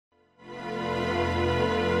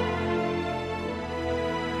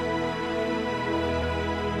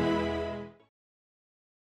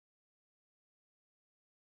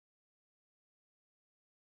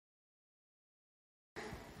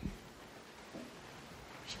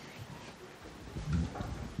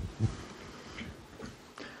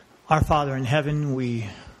Our Father in heaven, we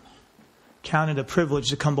count it a privilege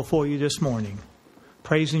to come before you this morning,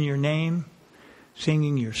 praising your name,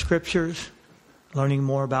 singing your scriptures, learning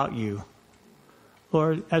more about you.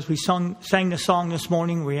 Lord, as we sang the song this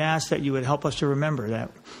morning, we ask that you would help us to remember that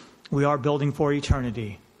we are building for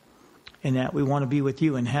eternity and that we want to be with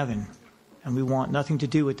you in heaven and we want nothing to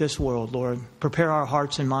do with this world, Lord. Prepare our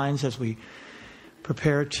hearts and minds as we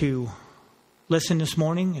prepare to listen this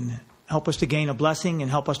morning and help us to gain a blessing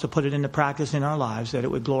and help us to put it into practice in our lives that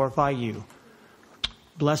it would glorify you.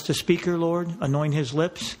 Bless the speaker, Lord. Anoint his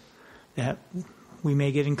lips that we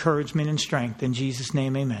may get encouragement and strength. In Jesus'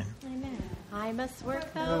 name, amen. Amen. I must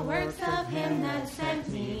work the works of him that sent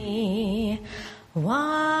me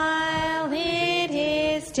while it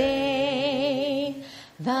is day.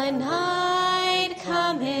 The night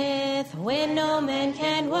cometh when no man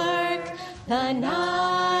can work. The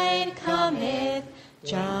night cometh.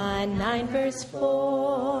 John 9 verse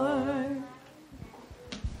 4.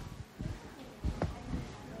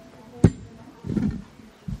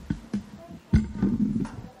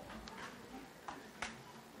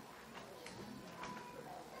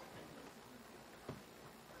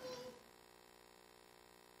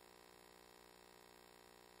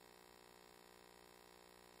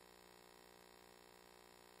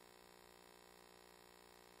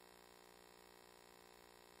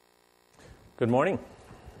 Good morning.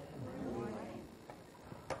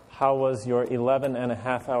 How was your 11 and a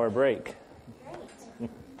half hour break?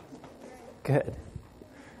 Good.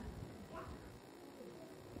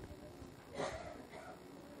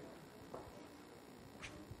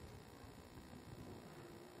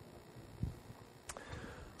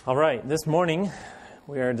 All right, this morning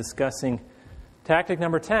we are discussing tactic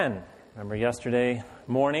number 10. Remember yesterday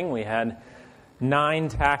morning we had 9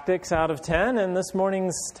 tactics out of 10, and this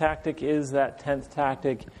morning's tactic is that 10th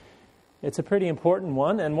tactic. It's a pretty important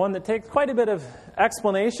one, and one that takes quite a bit of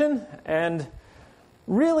explanation and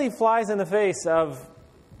really flies in the face of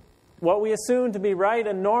what we assume to be right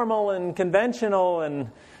and normal and conventional and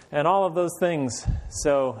all of those things.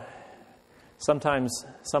 So sometimes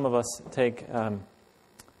some of us take,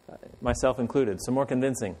 myself included, some more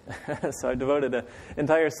convincing. So I devoted an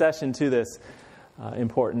entire session to this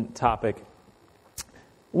important topic.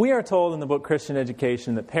 We are told in the book Christian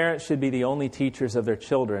Education that parents should be the only teachers of their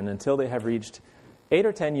children until they have reached 8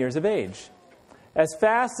 or 10 years of age. As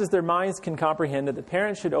fast as their minds can comprehend it, the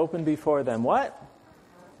parents should open before them what?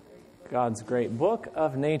 God's great book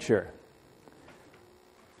of nature.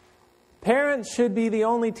 Parents should be the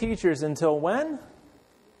only teachers until when?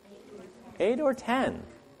 8 or 10.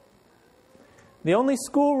 The only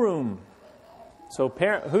schoolroom. So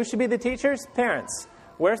who should be the teachers? Parents.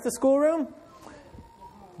 Where's the schoolroom?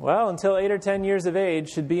 Well, until 8 or 10 years of age,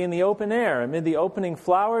 should be in the open air, amid the opening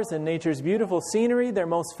flowers and nature's beautiful scenery, their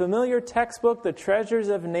most familiar textbook, The Treasures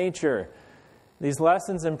of Nature. These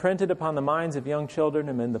lessons imprinted upon the minds of young children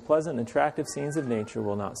amid the pleasant and attractive scenes of nature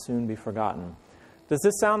will not soon be forgotten. Does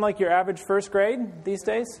this sound like your average first grade these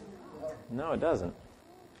days? No, it doesn't.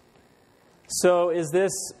 So is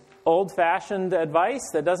this old-fashioned advice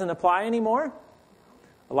that doesn't apply anymore?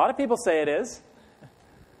 A lot of people say it is.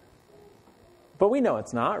 But we know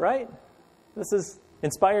it's not, right? This is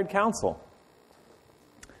inspired counsel.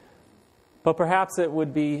 But perhaps it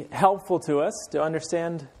would be helpful to us to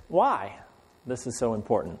understand why this is so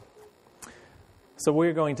important. So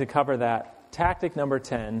we're going to cover that. Tactic number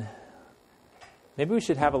 10. Maybe we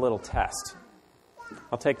should have a little test.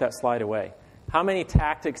 I'll take that slide away. How many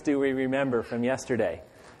tactics do we remember from yesterday?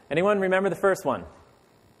 Anyone remember the first one?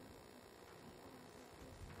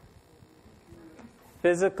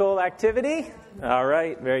 Physical activity? All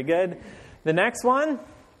right, very good. The next one?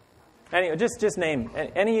 Anyway, just name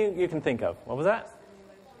any you can think of. What was that?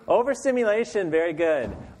 Overstimulation, very good.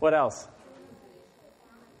 What else?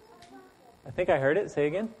 I think I heard it. Say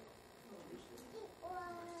again.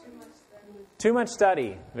 Too much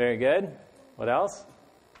study. Very good. What else?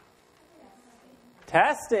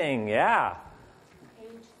 Testing, yeah.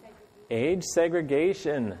 Age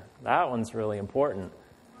segregation. That one's really important.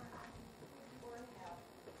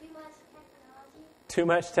 Too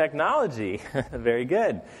much technology. Very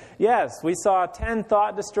good. Yes, we saw 10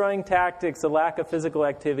 thought-destroying tactics: a lack of physical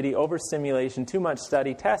activity, overstimulation, too much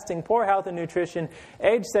study, testing, poor health and nutrition,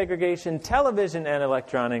 age segregation, television and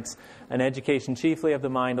electronics, an education chiefly of the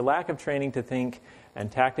mind, a lack of training to think, and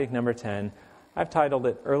tactic number 10, I've titled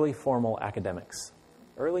it Early Formal Academics.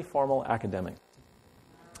 Early Formal Academics.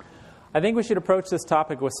 I think we should approach this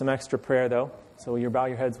topic with some extra prayer, though. So will you bow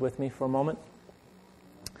your heads with me for a moment?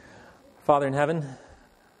 Father in heaven,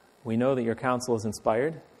 we know that your counsel is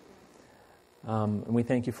inspired, and we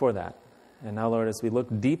thank you for that. And now, Lord, as we look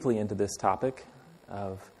deeply into this topic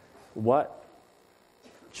of what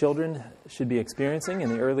children should be experiencing in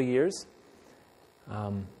the early years,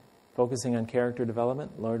 focusing on character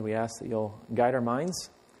development, Lord, we ask that you'll guide our minds,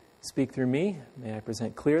 speak through me, may I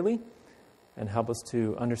present clearly, and help us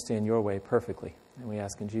to understand your way perfectly. And we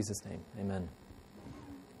ask in Jesus' name, amen.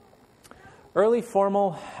 Early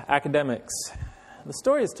formal academics. The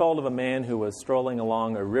story is told of a man who was strolling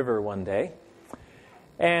along a river one day,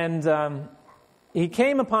 and he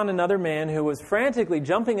came upon another man who was frantically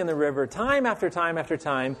jumping in the river time after time after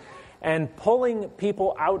time and pulling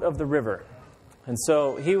people out of the river. And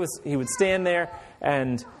so he would stand there,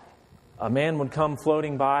 and a man would come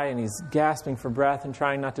floating by, and he's gasping for breath and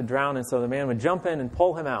trying not to drown, and so the man would jump in and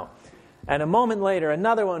pull him out. And a moment later,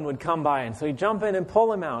 another one would come by, and so he'd jump in and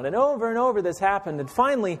pull him out. And over this happened, and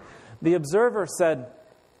finally the observer said,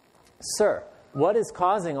 "Sir, what is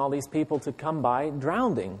causing all these people to come by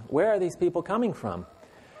drowning? Where are these people coming from?"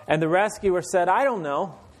 And the rescuer said, "I don't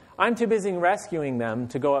know. I'm too busy rescuing them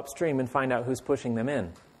to go upstream and find out who's pushing them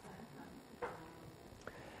in."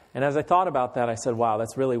 And as I thought about that, I said, wow,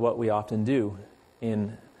 that's really what we often do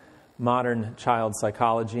in modern child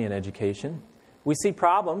psychology and education. We see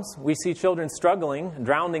problems. We see children struggling,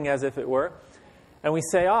 drowning as if it were. And we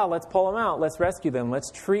say, let's pull them out. Let's rescue them.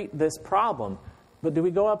 Let's treat this problem. But do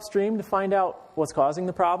we go upstream to find out what's causing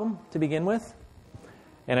the problem to begin with?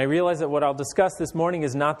 And I realize that what I'll discuss this morning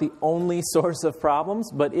is not the only source of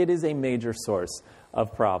problems, but it is a major source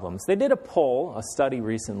of problems. They did a poll, a study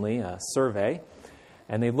recently, a survey,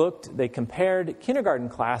 and they compared kindergarten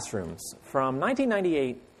classrooms from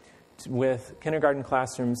 1998 with kindergarten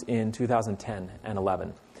classrooms in 2010 and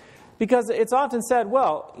 11. Because it's often said,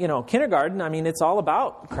 well, kindergarten, it's all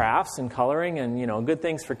about crafts and coloring and, good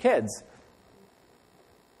things for kids.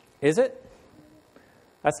 Is it?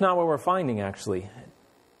 That's not what we're finding, actually.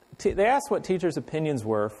 They asked what teachers' opinions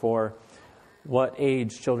were for what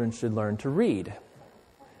age children should learn to read.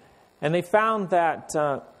 And they found that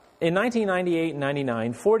in 1998 and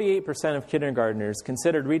 99, 48% of kindergartners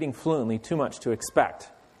considered reading fluently too much to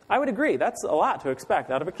expect. I would agree, that's a lot to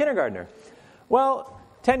expect out of a kindergartner. Well,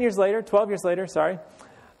 12 years later,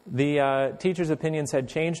 the teachers' opinions had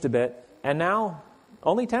changed a bit, and now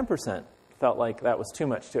only 10% felt like that was too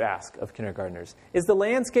much to ask of kindergartners. Is the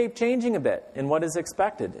landscape changing a bit in what is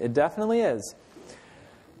expected? It definitely is.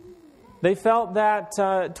 They felt that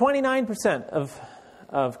 29%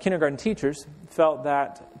 of kindergarten teachers felt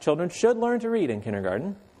that children should learn to read in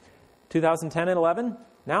kindergarten. 2010 and 11,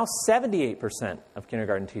 now 78% of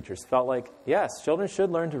kindergarten teachers felt like, yes, children should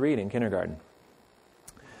learn to read in kindergarten.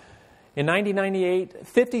 In 1998,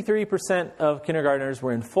 53% of kindergartners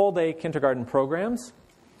were in full-day kindergarten programs.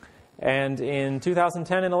 And in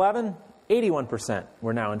 2010 and 11, 81%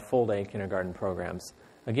 were now in full-day kindergarten programs.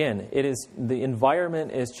 Again, the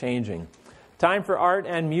environment is changing. Time for art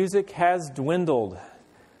and music has dwindled.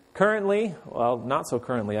 Currently, well, not so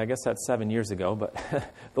currently, I guess that's 7 years ago, but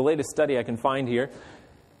the latest study I can find here,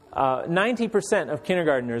 90% of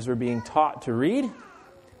kindergartners were being taught to read.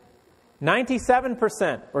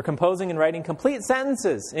 97% were composing and writing complete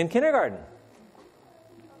sentences in kindergarten.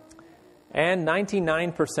 And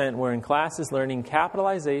 99% were in classes learning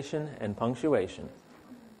capitalization and punctuation.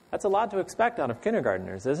 That's a lot to expect out of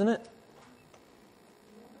kindergartners, isn't it?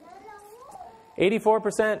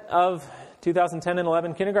 84% of 2010 and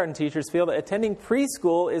 11 kindergarten teachers feel that attending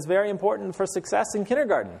preschool is very important for success in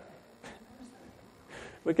kindergarten.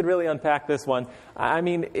 We could really unpack this one.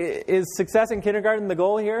 Is success in kindergarten the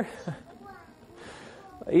goal here?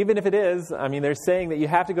 Even if it is, they're saying that you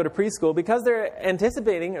have to go to preschool because they're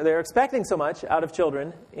anticipating or they're expecting so much out of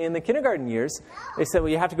children in the kindergarten years. They said,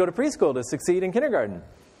 well, you have to go to preschool to succeed in kindergarten.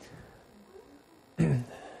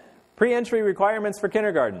 Pre-entry requirements for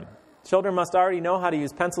kindergarten. Children must already know how to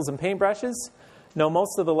use pencils and paintbrushes, know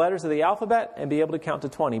most of the letters of the alphabet, and be able to count to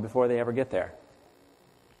 20 before they ever get there.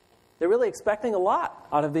 They're really expecting a lot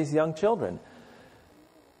out of these young children.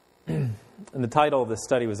 And the title of this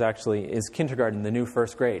study is Kindergarten, the New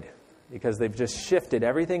First Grade, because they've just shifted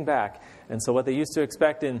everything back. And so what they used to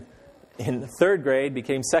expect in third grade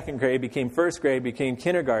became second grade, became first grade, became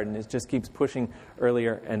kindergarten. It just keeps pushing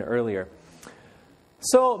earlier and earlier.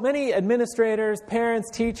 So many administrators, parents,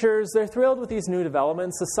 teachers, they're thrilled with these new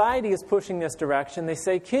developments. Society is pushing this direction. They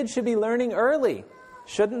say kids should be learning early.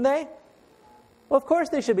 Shouldn't they? Well, of course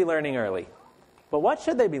they should be learning early. But what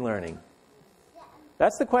should they be learning?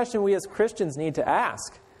 That's the question we as Christians need to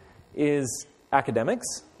ask. Is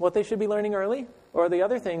academics what they should be learning early? Or are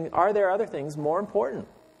there other things more important?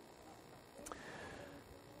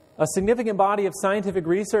 A significant body of scientific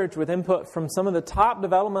research with input from some of the top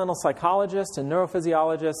developmental psychologists and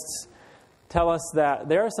neurophysiologists tell us that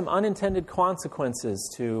there are some unintended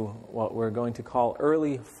consequences to what we're going to call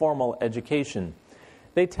early formal education.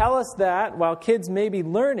 They tell us that while kids may be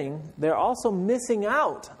learning, they're also missing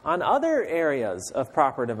out on other areas of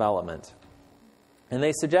proper development. And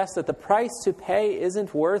they suggest that the price to pay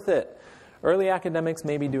isn't worth it. Early academics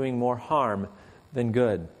may be doing more harm than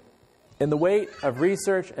good. And the weight of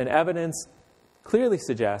research and evidence clearly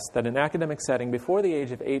suggests that an academic setting before the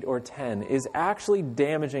age of 8 or 10 is actually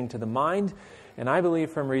damaging to the mind, and I believe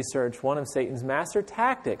from research, one of Satan's master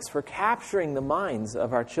tactics for capturing the minds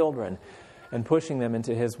of our children and pushing them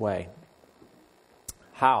into his way.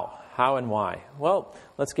 How? How and why? Well,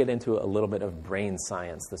 let's get into a little bit of brain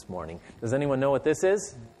science this morning. Does anyone know what this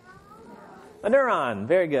is? A neuron.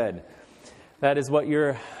 Very good. That is what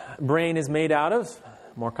your brain is made out of,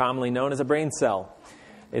 more commonly known as a brain cell.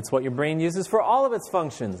 It's what your brain uses for all of its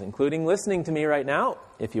functions, including listening to me right now,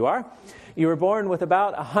 if you are. You were born with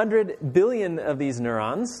about 100 billion of these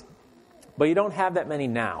neurons, but you don't have that many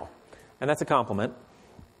now. And that's a compliment,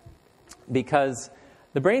 because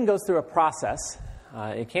the brain goes through a process.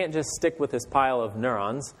 It can't just stick with this pile of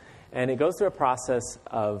neurons, and it goes through a process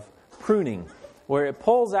of pruning, where it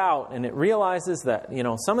pulls out and it realizes that,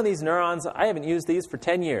 some of these neurons, I haven't used these for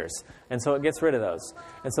 10 years, and so it gets rid of those.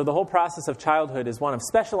 And so the whole process of childhood is one of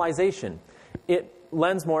specialization. It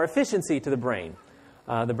lends more efficiency to the brain.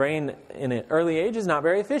 The brain in an early age is not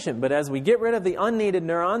very efficient, but as we get rid of the unneeded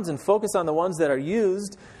neurons and focus on the ones that are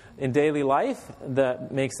used in daily life,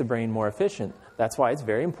 that makes the brain more efficient. That's why it's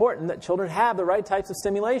very important that children have the right types of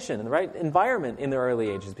stimulation and the right environment in their early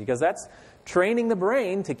ages, because that's training the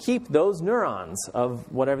brain to keep those neurons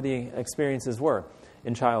of whatever the experiences were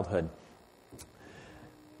in childhood.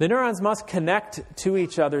 The neurons must connect to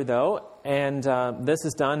each other, though, and this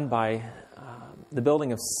is done by the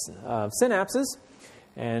building of synapses.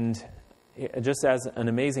 And just as an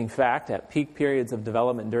amazing fact, at peak periods of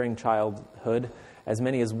development during childhood, as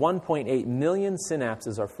many as 1.8 million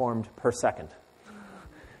synapses are formed per second.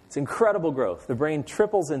 It's incredible growth. The brain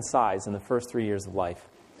triples in size in the first 3 years of life.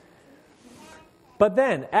 But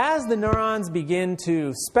then, as the neurons begin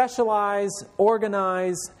to specialize,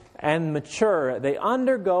 organize, and mature, they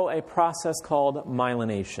undergo a process called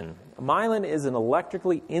myelination. Myelin is an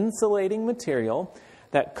electrically insulating material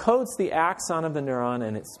that coats the axon of the neuron,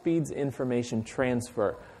 and it speeds information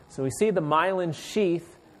transfer. So we see the myelin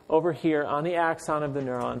sheath over here on the axon of the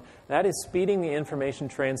neuron. That is speeding the information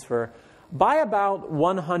transfer by about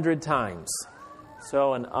 100 times.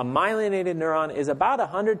 So a myelinated neuron is about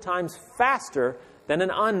 100 times faster than an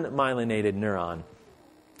unmyelinated neuron.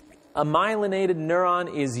 A myelinated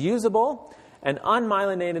neuron is usable. An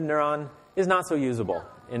unmyelinated neuron is not so usable.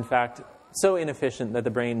 In fact, so inefficient that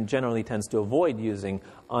the brain generally tends to avoid using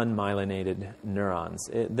unmyelinated neurons.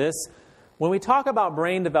 When we talk about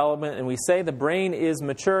brain development and we say the brain is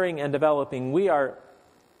maturing and developing, we're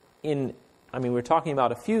talking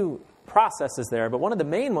about a few processes there, but one of the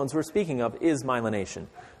main ones we're speaking of is myelination.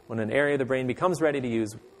 When an area of the brain becomes ready to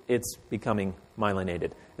use, it's becoming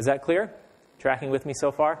myelinated. Is that clear? Tracking with me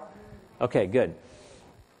so far? Okay, good.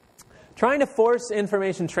 Trying to force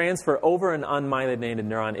information transfer over an unmyelinated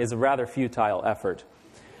neuron is a rather futile effort.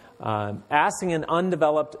 Asking an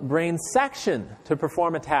undeveloped brain section to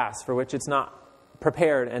perform a task for which it's not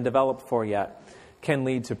prepared and developed for yet can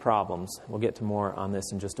lead to problems. We'll get to more on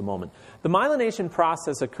this in just a moment. The myelination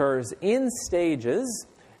process occurs in stages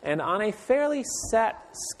and on a fairly set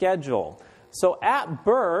schedule. So at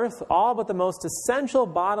birth, all but the most essential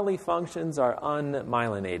bodily functions are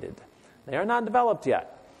unmyelinated. They are not developed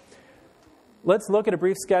yet. Let's look at a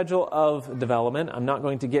brief schedule of development. I'm not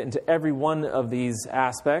going to get into every one of these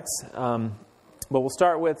aspects, but we'll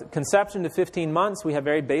start with conception to 15 months. We have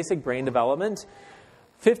very basic brain development.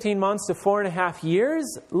 15 months to 4.5 years,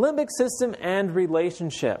 limbic system and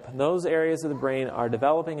relationship. Those areas of the brain are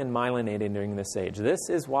developing and myelinating during this age. This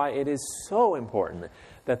is why it is so important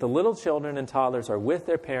that the little children and toddlers are with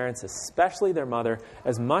their parents, especially their mother,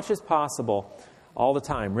 as much as possible, all the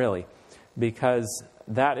time, really, because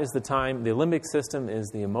that is the time. The limbic system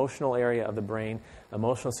is the emotional area of the brain.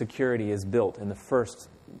 Emotional security is built in the first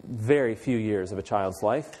very few years of a child's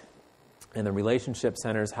life. And the relationship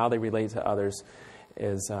centers, how they relate to others,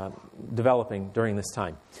 is developing during this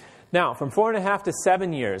time. Now, from 4.5 to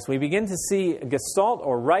 7 years, we begin to see gestalt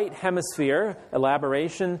or right hemisphere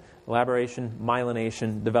elaboration,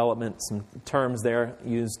 myelination, development, some terms there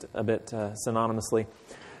used a bit synonymously.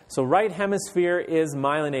 So right hemisphere is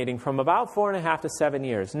myelinating from about 4.5 to 7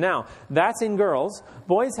 years. Now, that's in girls.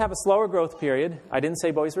 Boys have a slower growth period. I didn't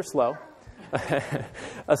say boys were slow.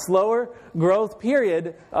 a slower growth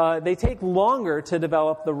period. They take longer to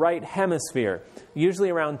develop the right hemisphere, usually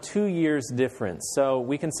around 2 years difference. So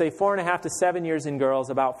we can say 4.5 to 7 years in girls,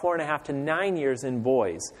 about 4.5 to 9 years in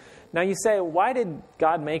boys. Now you say, why did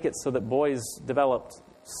God make it so that boys developed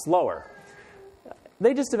slower?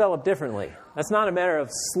 They just develop differently. That's not a matter of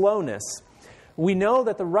slowness. We know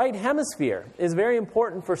that the right hemisphere is very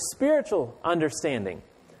important for spiritual understanding.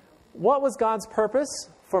 What was God's purpose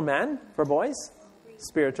for men, for boys?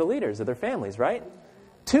 Spiritual leaders of their families, right?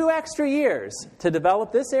 2 extra years to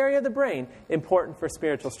develop this area of the brain, important for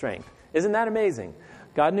spiritual strength. Isn't that amazing?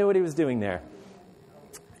 God knew what He was doing there.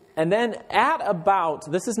 And then at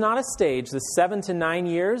about, this is not a stage, the 7 to 9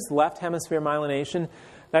 years, left hemisphere myelination,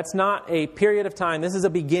 that's not a period of time. This is a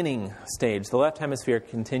beginning stage. The left hemisphere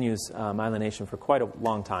continues myelination for quite a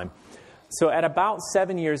long time. So at about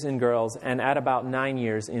 7 years in girls and at about 9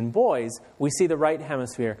 years in boys, we see the right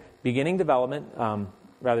hemisphere beginning development,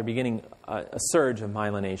 beginning a surge of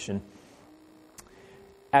myelination.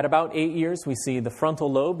 At about 8 years, we see the frontal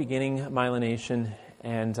lobe beginning myelination.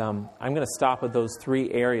 And I'm going to stop at those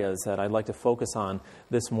 3 areas that I'd like to focus on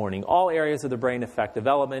this morning. All areas of the brain affect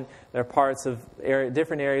development. There are parts of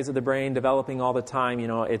different areas of the brain developing all the time. You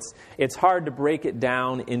know, it's hard to break it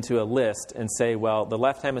down into a list and say, well, the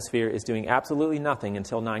left hemisphere is doing absolutely nothing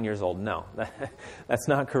until 9 years old. No, that's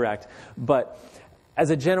not correct. But as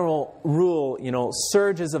a general rule, you know,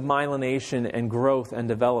 surges of myelination and growth and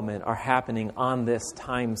development are happening on this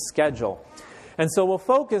time schedule. And so we'll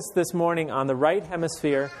focus this morning on the right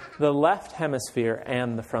hemisphere, the left hemisphere,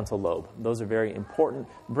 and the frontal lobe. Those are very important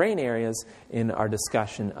brain areas in our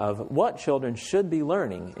discussion of what children should be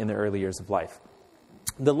learning in the early years of life.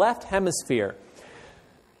 The left hemisphere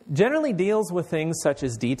generally deals with things such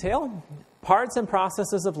as detail, parts and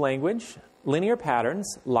processes of language, linear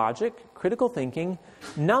patterns, logic, critical thinking,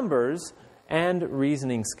 numbers, and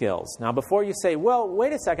reasoning skills. Now, before you say, well,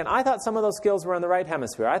 wait a second, I thought some of those skills were in the right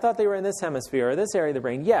hemisphere. I thought they were in this hemisphere or this area of the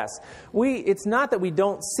brain. Yes, it's not that we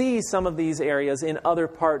don't see some of these areas in other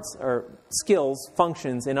parts or skills,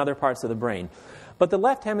 functions in other parts of the brain. But the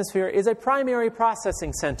left hemisphere is a primary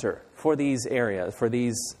processing center for these areas, for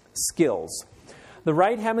these skills. The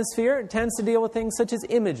right hemisphere tends to deal with things such as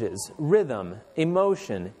images, rhythm,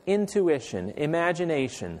 emotion, intuition,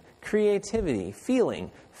 imagination, creativity,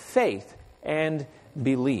 feeling, faith, and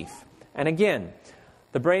belief. And again,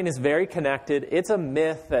 the brain is very connected. It's a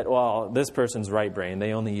myth that, well, this person's right brain,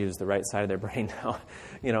 they only use the right side of their brain now.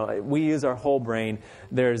 You know, we use our whole brain.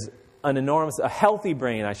 There's a healthy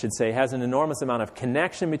brain, I should say, has an enormous amount of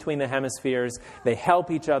connection between the hemispheres. They help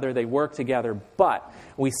each other, they work together, but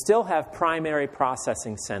we still have primary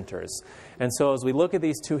processing centers. And so as we look at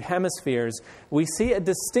these 2 hemispheres, we see a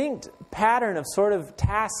distinct pattern of sort of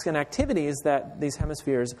tasks and activities that these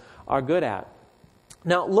hemispheres are good at.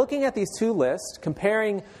 Now, looking at these 2 lists,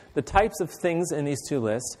 comparing the types of things in these 2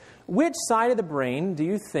 lists, which side of the brain do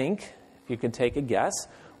you think, if you could take a guess,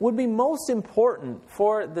 would be most important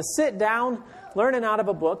for the sit-down, learning out of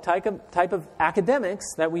a book type of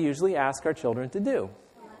academics that we usually ask our children to do?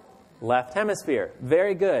 Left hemisphere.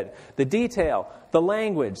 Very good. The detail, the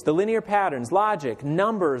language, the linear patterns, logic,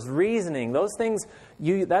 numbers, reasoning, those things,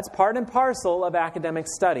 that's part and parcel of academic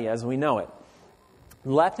study as we know it.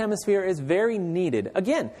 Left hemisphere is very needed.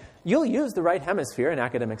 Again, you'll use the right hemisphere in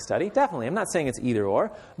academic study, definitely. I'm not saying it's either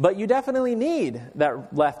or, but you definitely need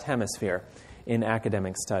that left hemisphere in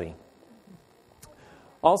academic study.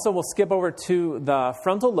 Also, we'll skip over to the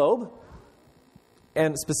frontal lobe,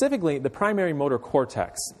 and specifically the primary motor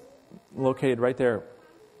cortex, located right there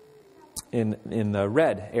in the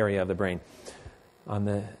red area of the brain on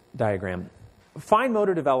the diagram. Fine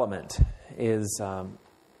motor development is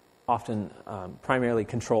often primarily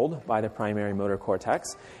controlled by the primary motor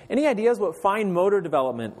cortex. Any ideas what fine motor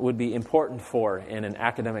development would be important for in an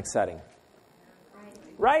academic setting?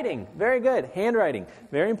 Writing. Very good. Handwriting.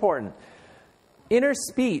 Very important. Inner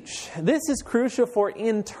speech. This is crucial for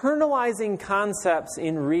internalizing concepts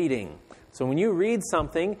in reading. So when you read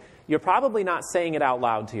something, you're probably not saying it out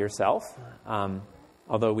loud to yourself,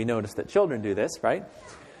 although we notice that children do this, right?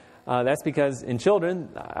 That's because in children,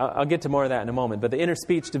 I'll get to more of that in a moment, but the inner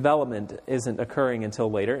speech development isn't occurring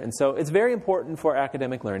until later. And so it's very important for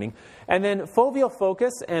academic learning. And then foveal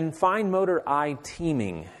focus and fine motor eye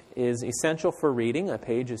teaming is essential for reading. A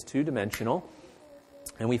page is 2-dimensional.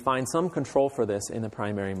 And we find some control for this in the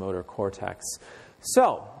primary motor cortex.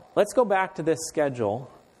 So let's go back to this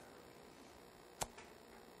schedule.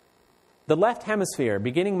 The left hemisphere,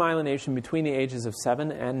 beginning myelination between the ages of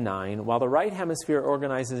 7 and 9, while the right hemisphere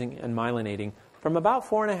organizing and myelinating from about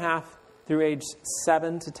 4.5 through age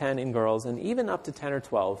 7 to 10 in girls, and even up to 10 or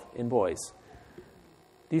 12 in boys.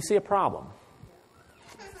 Do you see a problem?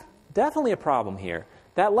 Definitely a problem here.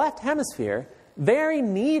 That left hemisphere, very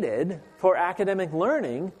needed for academic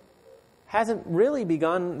learning, hasn't really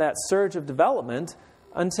begun that surge of development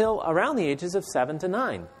until around the ages of 7 to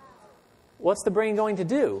 9. What's the brain going to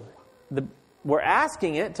do? We're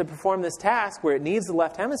asking it to perform this task where it needs the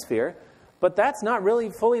left hemisphere, but that's not really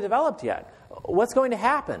fully developed yet. What's going to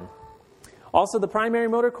happen? Also, the primary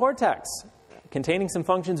motor cortex, containing some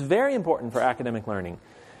functions very important for academic learning.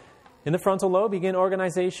 In the frontal lobe, begin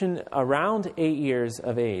organization around 8 years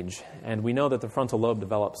of age. And we know that the frontal lobe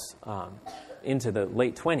develops into the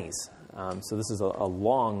late 20s. So this is a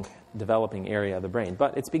long developing area of the brain.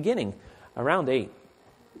 But it's beginning around 8.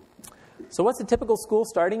 So what's the typical school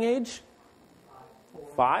starting age?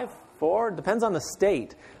 5, 4, depends on the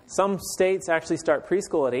state. Some states actually start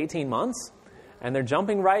preschool at 18 months. And they're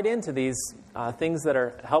jumping right into these things that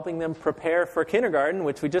are helping them prepare for kindergarten,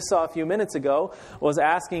 which we just saw a few minutes ago, was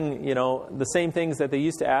asking, the same things that they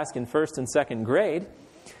used to ask in first and second grade.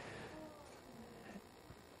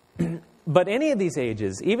 But any of these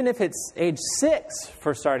ages, even if it's age 6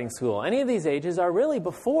 for starting school, any of these ages are really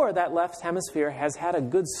before that left hemisphere has had a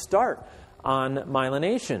good start on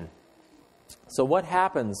myelination. So what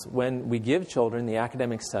happens when we give children the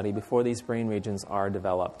academic study before these brain regions are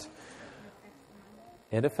developed?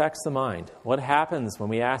 It affects the mind. What happens when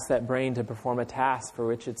we ask that brain to perform a task for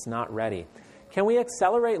which it's not ready? Can we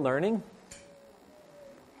accelerate learning?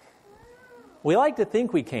 We like to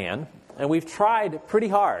think we can, and we've tried pretty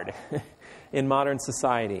hard in modern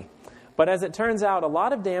society. But as it turns out, a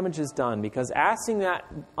lot of damage is done because asking that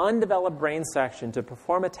undeveloped brain section to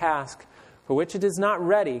perform a task for which it is not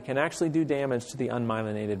ready can actually do damage to the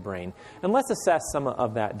unmyelinated brain. And let's assess some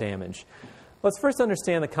of that damage. Let's first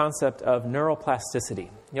understand the concept of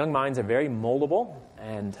neuroplasticity. Young minds are very moldable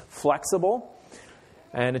and flexible,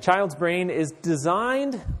 and a child's brain is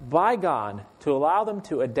designed by God to allow them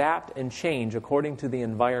to adapt and change according to the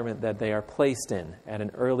environment that they are placed in at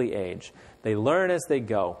an early age. They learn as they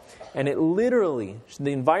go, and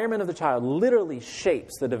the environment of the child literally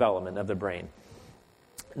shapes the development of the brain.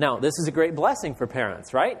 Now, this is a great blessing for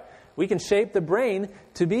parents, right? We can shape the brain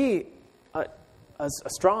to be a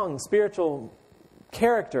strong spiritual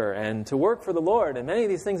character and to work for the Lord and many of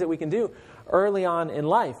these things that we can do early on in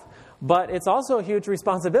life. But it's also a huge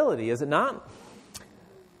responsibility, is it not?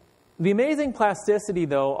 The amazing plasticity,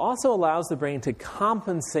 though, also allows the brain to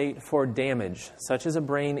compensate for damage, such as a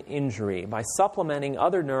brain injury, by supplementing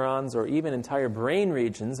other neurons or even entire brain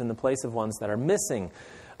regions in the place of ones that are missing.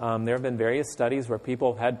 There have been various studies where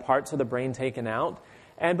people have had parts of the brain taken out,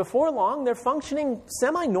 and before long, they're functioning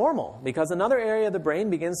semi-normal because another area of the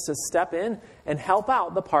brain begins to step in and help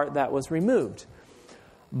out the part that was removed.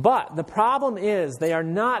 But the problem is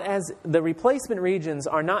the replacement regions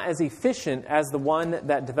are not as efficient as the one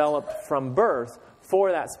that developed from birth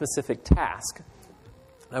for that specific task.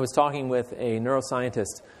 I was talking with a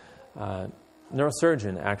neuroscientist,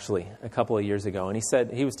 neurosurgeon actually, a couple of years ago, and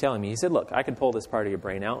he was telling me, look, I could pull this part of your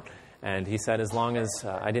brain out. And he said, as long as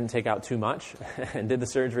I didn't take out too much and did the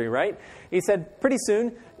surgery right, he said, pretty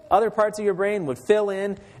soon, other parts of your brain would fill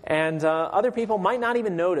in, and other people might not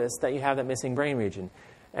even notice that you have that missing brain region.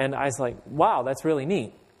 And I was like, wow, that's really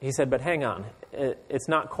neat. He said, but hang on, it's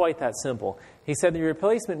not quite that simple. He said the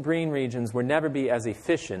replacement brain regions will never be as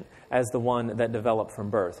efficient as the one that developed from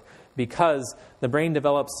birth, because the brain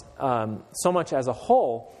develops so much as a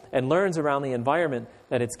whole and learns around the environment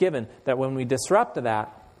that it's given, that when we disrupt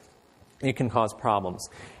that, it can cause problems.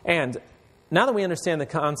 And now that we understand the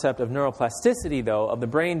concept of neuroplasticity, though, of the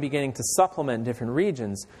brain beginning to supplement different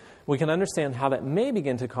regions, we can understand how that may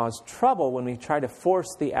begin to cause trouble when we try to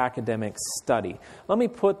force the academic study. Let me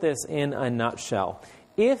put this in a nutshell.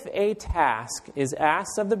 If a task is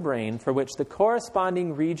asked of the brain for which the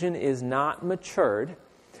corresponding region is not matured,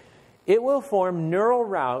 it will form neural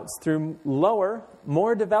routes through lower,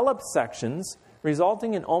 more developed sections,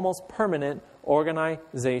 resulting in almost permanent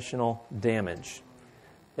organizational damage.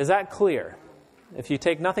 Is that clear? If you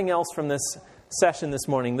take nothing else from this session this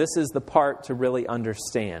morning, this is the part to really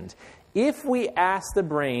understand. If we ask the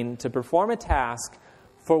brain to perform a task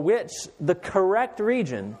for which the correct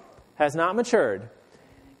region has not matured,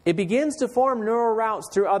 it begins to form neural routes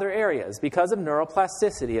through other areas because of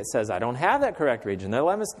neuroplasticity. It says, I don't have that correct region. The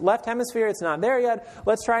left hemisphere, it's not there yet.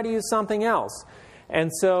 Let's try to use something else. And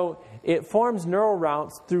so it forms neural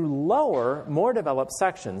routes through lower, more developed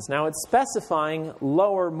sections. Now, it's specifying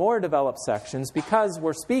lower, more developed sections because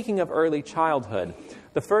we're speaking of early childhood.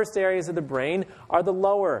 The first areas of the brain are the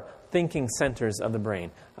lower thinking centers of the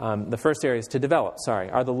brain. The first areas to develop,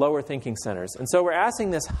 are the lower thinking centers. And so we're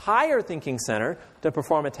asking this higher thinking center to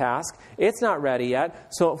perform a task. It's not ready yet,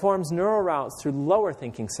 so it forms neural routes through lower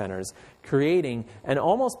thinking centers, creating an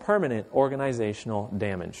almost permanent organizational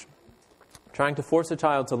damage. Trying to force a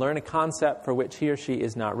child to learn a concept for which he or she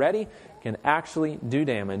is not ready can actually do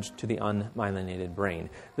damage to the unmyelinated brain.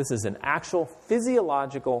 This is an actual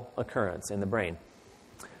physiological occurrence in the brain.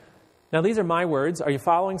 Now, these are my words. Are you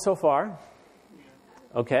following so far?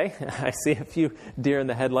 Okay. I see a few deer in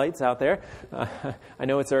the headlights out there. I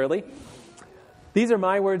know it's early. These are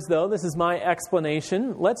my words, though. This is my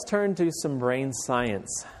explanation. Let's turn to some brain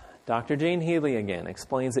science. Dr. Jane Healy, again,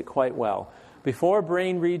 explains it quite well. Before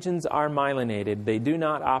brain regions are myelinated, they do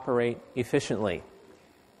not operate efficiently.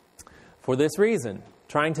 For this reason,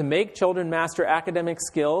 trying to make children master academic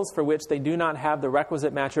skills for which they do not have the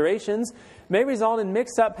requisite maturations may result in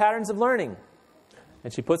mixed-up patterns of learning.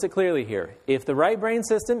 And she puts it clearly here. If the right brain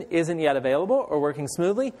system isn't yet available or working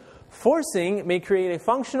smoothly, forcing may create a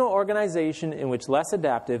functional organization in which less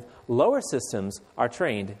adaptive, lower systems are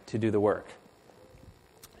trained to do the work.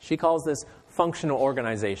 She calls this functional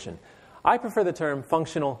organization. I prefer the term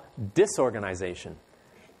functional disorganization,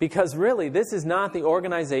 because really this is not the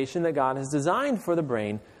organization that God has designed for the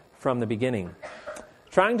brain from the beginning.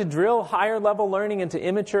 Trying to drill higher level learning into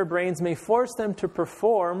immature brains may force them to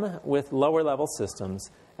perform with lower level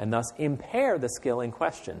systems and thus impair the skill in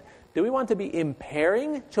question. Do we want to be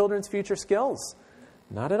impairing children's future skills?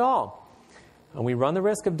 Not at all. And we run the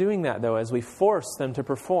risk of doing that, though, as we force them to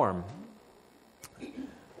perform.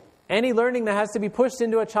 Any learning that has to be pushed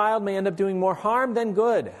into a child may end up doing more harm than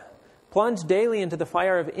good. Plunged daily into the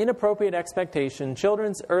fire of inappropriate expectation,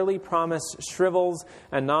 children's early promise shrivels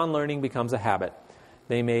and non-learning becomes a habit.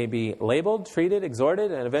 They may be labeled, treated,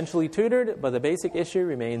 exhorted, and eventually tutored, but the basic issue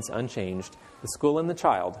remains unchanged. The school and the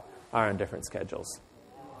child are on different schedules.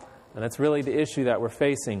 And that's really the issue that we're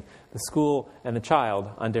facing, the school and the child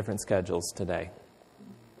on different schedules today.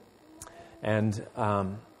 And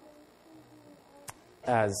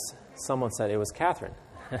as someone said, it was Catherine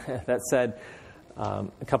that said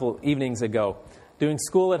a couple evenings ago, doing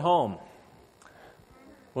school at home.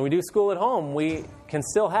 When we do school at home, we can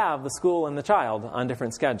still have the school and the child on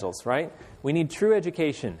different schedules, right? We need true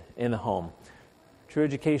education in the home. True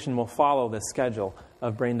education will follow the schedule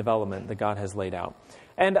of brain development that God has laid out.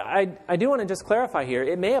 And I do want to just clarify here,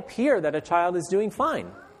 it may appear that a child is doing fine.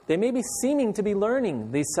 They may be seeming to be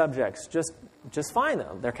learning these subjects just fine.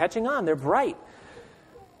 They're catching on. They're bright.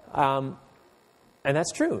 And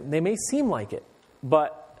that's true. They may seem like it.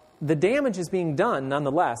 But the damage is being done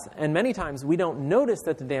nonetheless. And many times we don't notice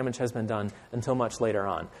that the damage has been done until much later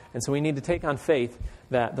on. And so we need to take on faith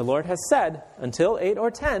that the Lord has said, until 8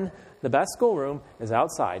 or 10, the best schoolroom is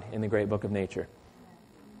outside in the great book of nature.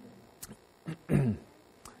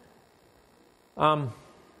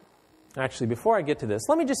 Actually, before I get to this,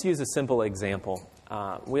 let me just use a simple example.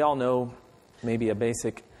 We all know maybe a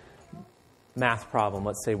basic math problem.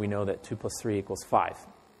 Let's say we know that 2 plus 3 equals 5.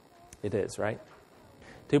 It is, right?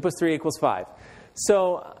 2 plus 3 equals 5.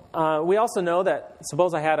 So we also know that,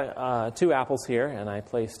 suppose I had 2 apples here, and I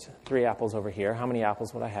placed 3 apples over here. How many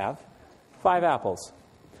apples would I have? 5 apples.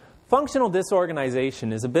 Functional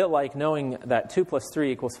disorganization is a bit like knowing that 2 plus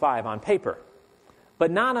 3 equals 5 on paper,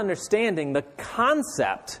 but not understanding the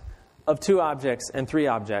concept of 2 objects and 3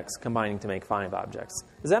 objects combining to make 5 objects.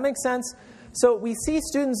 Does that make sense? So we see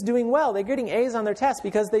students doing well. They're getting A's on their tests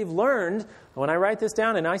because they've learned. When I write this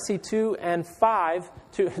down and I see 2 and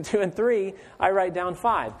 3, I write down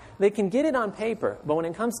 5. They can get it on paper, but when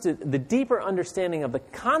it comes to the deeper understanding of the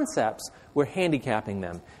concepts, we're handicapping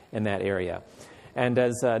them in that area. And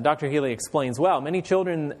as Dr. Healy explains well, many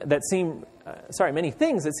things that seem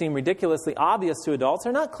ridiculously obvious to adults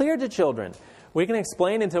are not clear to children. We can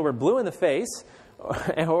explain until we're blue in the face,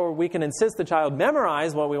 or we can insist the child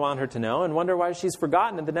memorize what we want her to know and wonder why she's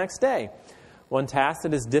forgotten it the next day. One task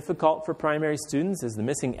that is difficult for primary students is the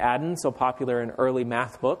missing addend, so popular in early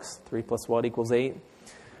math books, 3 plus what equals 8,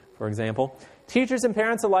 for example. Teachers and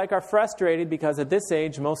parents alike are frustrated because at this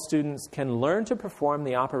age, most students can learn to perform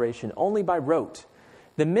the operation only by rote.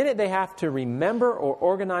 The minute they have to remember or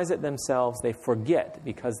organize it themselves, they forget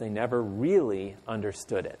because they never really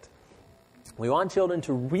understood it. We want children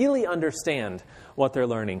to really understand what they're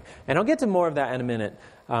learning. And I'll get to more of that in a minute.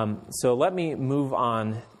 So let me move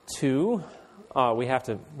on to... we have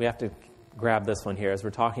to grab this one here as we're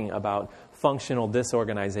talking about functional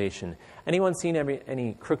disorganization. Anyone seen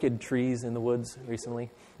any crooked trees in the woods recently?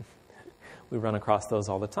 We run across those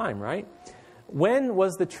all the time, right? When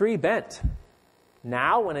was the tree bent?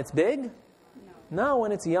 Now, when it's big? No,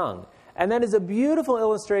 when it's young. And that is a beautiful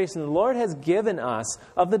illustration the Lord has given us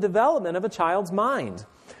of the development of a child's mind.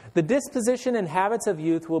 The disposition and habits of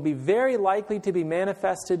youth will be very likely to be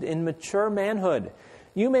manifested in mature manhood.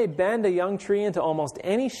 You may bend a young tree into almost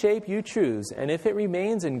any shape you choose, and if it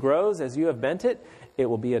remains and grows as you have bent it, it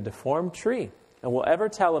will be a deformed tree, and will ever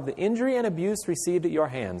tell of the injury and abuse received at your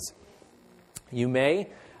hands. You may,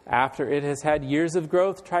 after it has had years of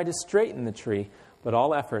growth, try to straighten the tree, but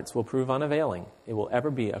all efforts will prove unavailing. It will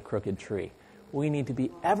ever be a crooked tree. We need to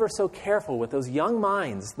be ever so careful with those young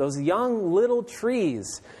minds, those young little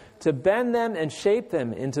trees, to bend them and shape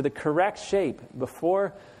them into the correct shape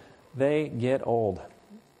before they get old.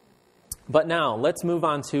 But now, let's move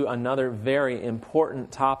on to another very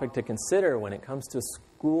important topic to consider when it comes to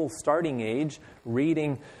school starting age,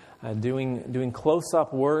 reading, doing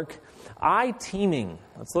close-up work. Eye teaming.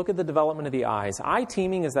 Let's look at the development of the eyes. Eye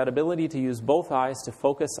teaming is that ability to use both eyes to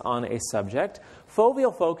focus on a subject.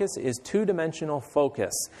 Foveal focus is two-dimensional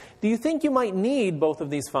focus. Do you think you might need both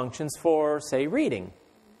of these functions for, say, reading?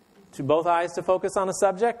 To both eyes to focus on a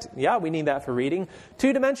subject? Yeah, we need that for reading.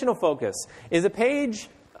 Two-dimensional focus. Is a page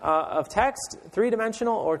of text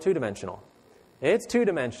three-dimensional or two-dimensional? It's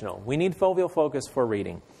two-dimensional. We need foveal focus for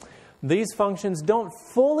reading. These functions don't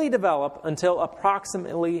fully develop until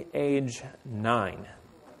approximately age 9.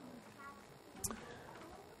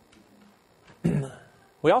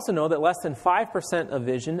 We also know that less than 5% of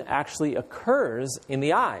vision actually occurs in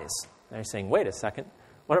the eyes. Now you're saying, wait a second,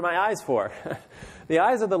 what are my eyes for? The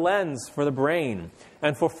eyes are the lens for the brain.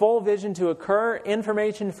 And for full vision to occur,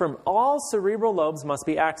 information from all cerebral lobes must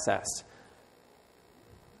be accessed.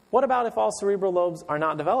 What about if all cerebral lobes are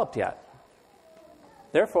not developed yet?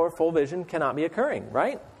 Therefore, full vision cannot be occurring,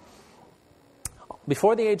 right?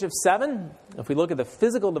 Before the age of 7, if we look at the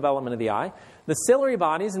physical development of the eye, the ciliary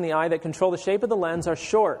bodies in the eye that control the shape of the lens are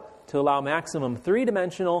short to allow maximum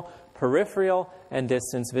three-dimensional, peripheral, and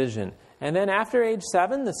distance vision. And then after age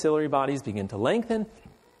 7, the ciliary bodies begin to lengthen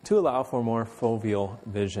to allow for more foveal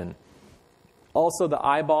vision. Also, the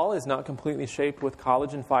eyeball is not completely shaped with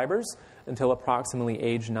collagen fibers until approximately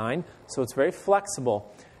age 9, so it's very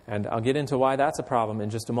flexible. And I'll get into why that's a problem in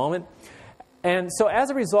just a moment. And so as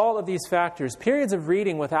a result of these factors, periods of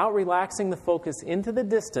reading without relaxing the focus into the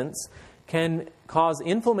distance can cause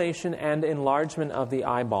inflammation and enlargement of the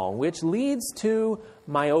eyeball, which leads to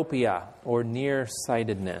myopia or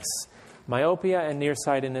nearsightedness. Myopia and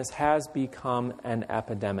nearsightedness has become an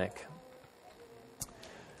epidemic.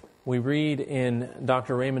 We read in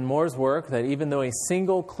Dr. Raymond Moore's work that even though a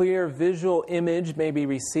single clear visual image may be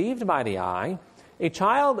received by the eye, a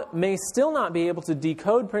child may still not be able to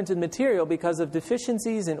decode printed material because of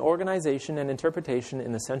deficiencies in organization and interpretation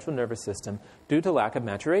in the central nervous system due to lack of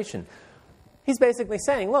maturation. He's basically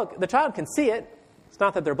saying, look, the child can see it. It's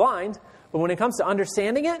not that they're blind, but when it comes to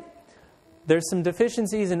understanding it, there's some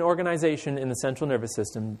deficiencies in organization in the central nervous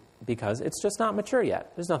system because it's just not mature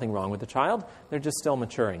yet. There's nothing wrong with the child. They're just still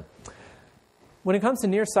maturing. When it comes to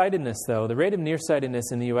nearsightedness, though, the rate of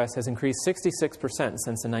nearsightedness in the U.S. has increased 66%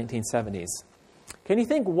 since the 1970s. Can you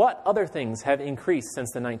think what other things have increased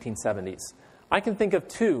since the 1970s? I can think of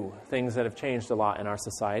two things that have changed a lot in our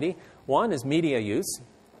society. One is media use.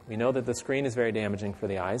 We know that the screen is very damaging for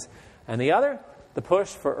the eyes. And the other, the push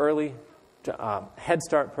for early Head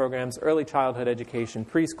Start programs, early childhood education,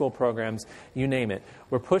 preschool programs, you name it.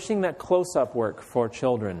 We're pushing that close-up work for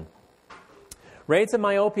children. Rates of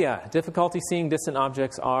myopia, difficulty seeing distant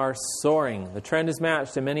objects, are soaring. The trend is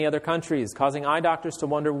matched in many other countries, causing eye doctors to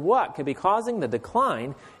wonder what could be causing the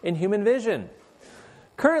decline in human vision.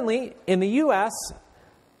 Currently, in the U.S.,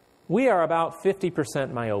 we are about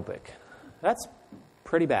 50% myopic. That's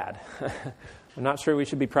pretty bad. I'm not sure we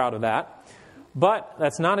should be proud of that. But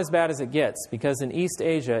that's not as bad as it gets, because in East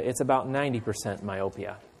Asia, it's about 90%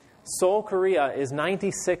 myopia. Seoul, Korea is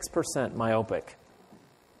 96% myopic.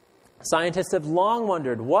 Scientists have long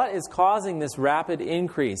wondered what is causing this rapid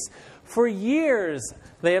increase. For years,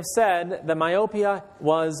 they have said that myopia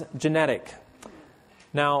was genetic.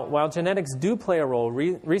 Now, while genetics do play a role,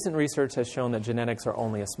 recent research has shown that genetics are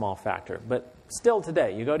only a small factor. But still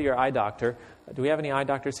today, you go to your eye doctor. Do we have any eye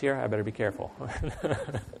doctors here? I better be careful.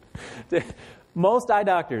 Most eye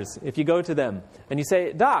doctors, if you go to them and you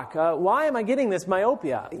say, Doc, why am I getting this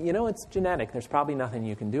myopia? You know, it's genetic. There's probably nothing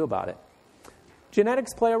you can do about it.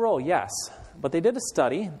 Genetics play a role, yes, but they did a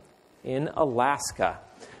study in Alaska.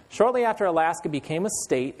 Shortly after Alaska became a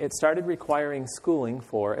state, it started requiring schooling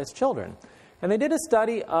for its children. And they did a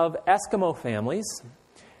study of Eskimo families,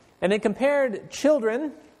 and they compared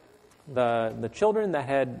children, the children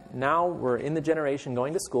that were in the generation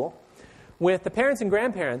going to school, with the parents and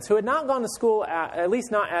grandparents who had not gone to school, at least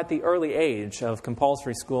not at the early age of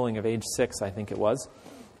compulsory schooling of age 6, I think it was.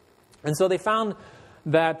 And so they found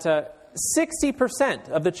that 60%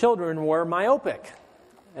 of the children were myopic.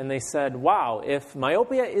 And they said, wow, if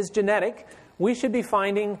myopia is genetic, we should be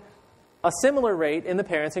finding a similar rate in the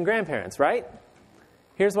parents and grandparents, right?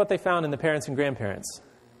 Here's what they found in the parents and grandparents.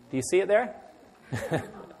 Do you see it there?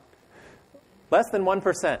 Less than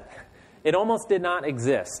 1%. It almost did not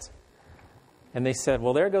exist. And they said,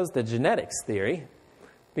 well, there goes the genetics theory,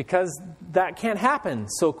 because that can't happen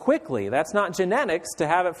so quickly. That's not genetics to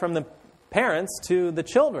have it from the parents to the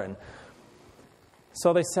children.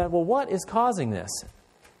 So they said, well, what is causing this?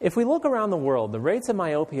 If we look around the world, the rates of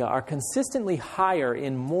myopia are consistently higher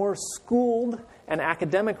in more schooled and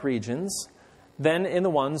academic regions than in the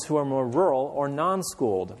ones who are more rural or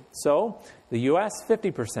non-schooled. So, the U.S.,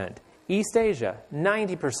 50%. East Asia,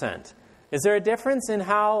 90%. Is there a difference in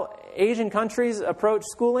how Asian countries approach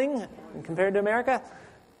schooling compared to America?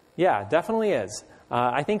 Yeah, definitely is.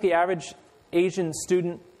 I think the average Asian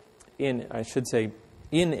student in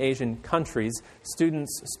Asian countries,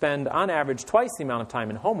 students spend on average twice the amount of time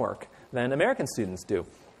in homework than American students do.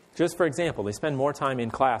 Just for example, they spend more time in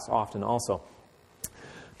class often also.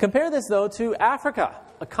 Compare this, though, to Africa,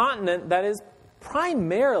 a continent that is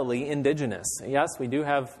primarily indigenous. Yes, we do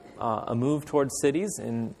have a move towards cities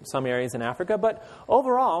in some areas in Africa, but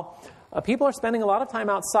overall, people are spending a lot of time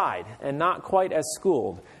outside and not quite as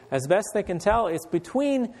schooled. As best they can tell, it's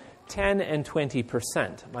between 10 and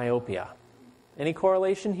 20% myopia. Any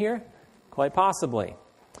correlation here? Quite possibly.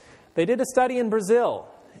 They did a study in Brazil.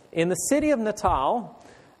 In the city of Natal,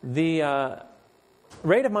 the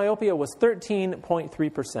rate of myopia was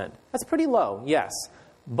 13.3%. That's pretty low, yes.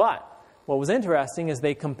 But what was interesting is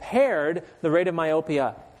they compared the rate of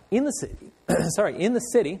myopia in the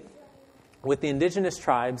city, with the indigenous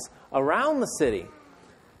tribes around the city.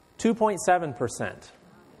 2.7%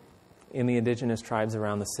 in the indigenous tribes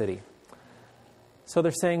around the city. So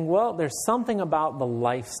they're saying, well, there's something about the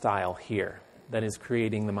lifestyle here that is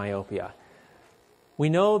creating the myopia. We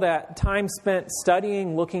know that time spent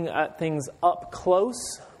studying, looking at things up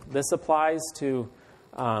close, this applies to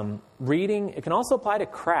reading. It can also apply to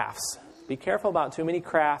crafts. Be careful about too many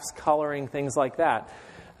crafts, coloring, things like that.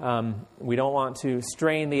 We don't want to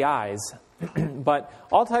strain the eyes. But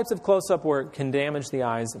all types of close-up work can damage the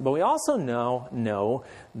eyes. But we also know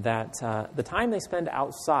that the time they spend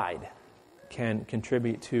outside can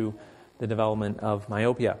contribute to the development of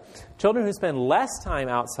myopia. Children who spend less time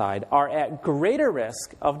outside are at greater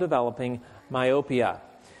risk of developing myopia.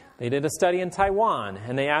 They did a study in Taiwan,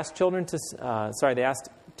 and they asked they asked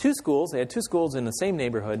two schools. They had two schools in the same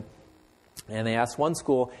neighborhood, and they asked one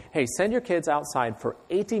school, hey, send your kids outside for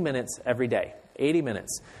 80 minutes every day. 80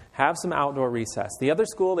 minutes. Have some outdoor recess. The other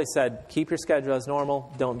school, they said, keep your schedule as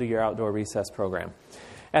normal. Don't do your outdoor recess program.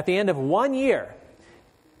 At the end of 1 year,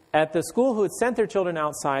 at the school who had sent their children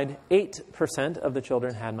outside, 8% of the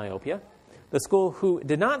children had myopia. The school who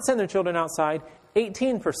did not send their children outside,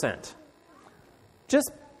 18%.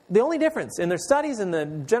 Just the only difference in their studies in the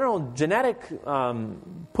general genetic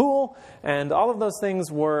pool and all of those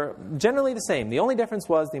things were generally the same. The only difference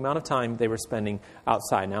was the amount of time they were spending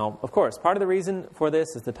outside. Now, of course, part of the reason for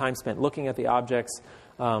this is the time spent looking at the objects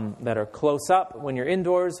that are close up when you're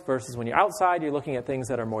indoors versus when you're outside. You're looking at things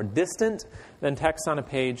that are more distant than text on a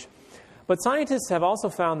page. But scientists have also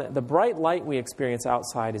found that the bright light we experience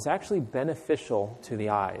outside is actually beneficial to the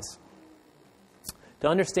eyes. To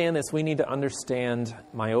understand this, we need to understand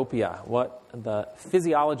myopia, what the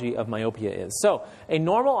physiology of myopia is. So, a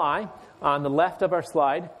normal eye on the left of our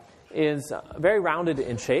slide is very rounded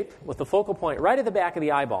in shape with the focal point right at the back of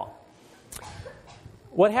the eyeball.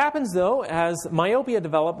 What happens, though, as myopia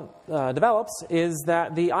develops is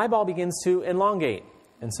that the eyeball begins to elongate.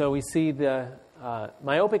 And so we see the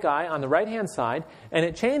myopic eye on the right-hand side, and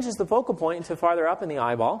it changes the focal point to farther up in the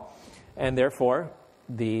eyeball, and therefore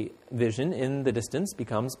the vision in the distance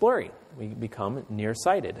becomes blurry. We become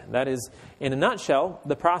nearsighted. That is, in a nutshell,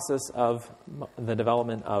 the process of the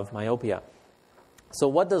development of myopia. So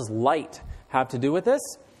what does light have to do with this?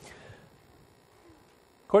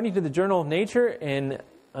 According to the Journal of Nature, in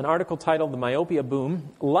an article titled The Myopia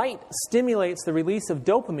Boom, light stimulates the release of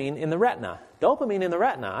dopamine in the retina. Dopamine in the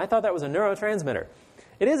retina. I thought that was a neurotransmitter.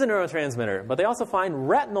 It is a neurotransmitter, but they also find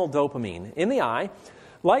retinal dopamine in the eye.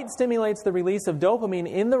 Light stimulates the release of dopamine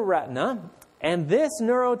in the retina, and this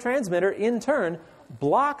neurotransmitter, in turn,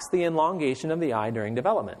 blocks the elongation of the eye during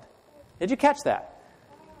development. Did you catch that?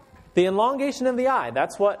 The elongation of the eye,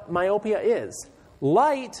 that's what myopia is.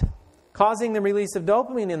 Light causing the release of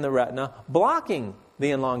dopamine in the retina, blocking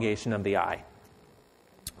the elongation of the eye.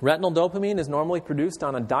 Retinal dopamine is normally produced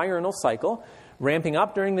on a diurnal cycle, ramping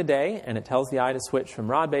up during the day, and it tells the eye to switch from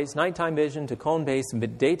rod-based nighttime vision to cone-based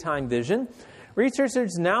daytime vision.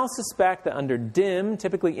 Researchers now suspect that under dim,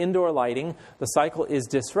 typically indoor lighting, the cycle is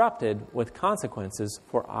disrupted with consequences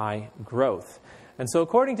for eye growth. And so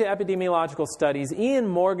according to epidemiological studies, Ian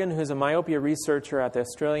Morgan, who's a myopia researcher at the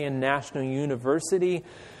Australian National University,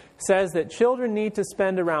 says that children need to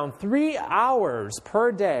spend around 3 hours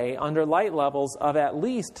per day under light levels of at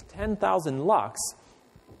least 10,000 lux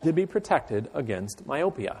to be protected against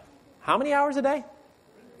myopia. How many hours a day?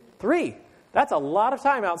 3. That's a lot of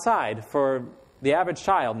time outside for the average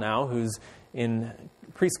child now who's in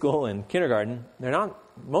preschool and kindergarten.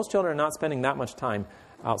 Most children are not spending that much time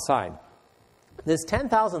outside. This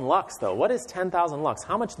 10,000 lux, though, what is 10,000 lux?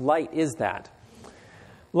 How much light is that?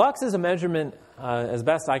 Lux is a measurement, as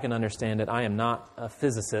best I can understand it. I am not a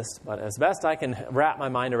physicist, but as best I can wrap my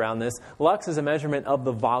mind around this, lux is a measurement of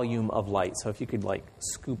the volume of light. So if you could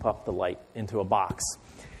scoop up the light into a box.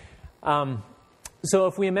 So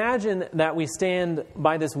if we imagine that we stand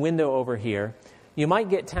by this window over here, you might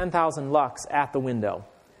get 10,000 lux at the window.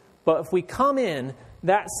 But if we come in,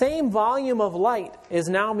 that same volume of light is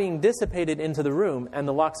now being dissipated into the room, and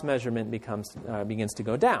the lux measurement begins to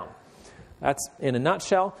go down. That's, in a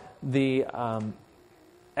nutshell, the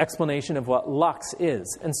explanation of what lux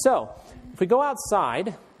is. And so, if we go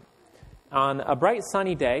outside on a bright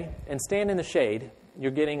sunny day and stand in the shade,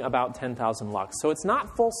 you're getting about 10,000 lux. So it's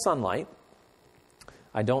not full sunlight.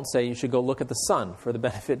 I don't say you should go look at the sun for the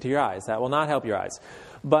benefit to your eyes. That will not help your eyes.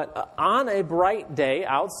 But on a bright day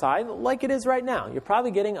outside, like it is right now, you're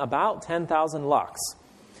probably getting about 10,000 lux.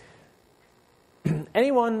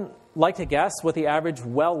 Anyone like to guess what the average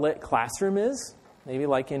well-lit classroom is? Maybe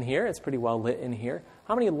like in here. It's pretty well lit in here.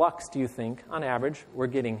 How many lux do you think, on average, we're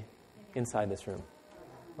getting inside this room?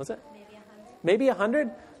 Was it? Maybe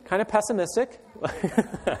 100? Kind of pessimistic.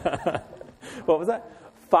 What was that?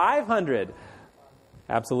 500.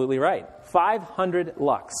 Absolutely right. 500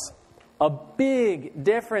 lux. A big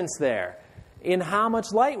difference there in how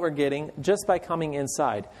much light we're getting just by coming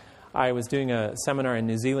inside. I was doing a seminar in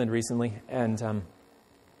New Zealand recently, and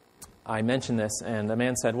I mentioned this, and a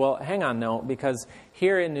man said, well, hang on, no, because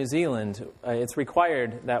here in New Zealand, it's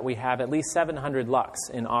required that we have at least 700 lux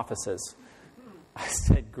in offices. I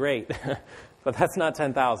said, great, but that's not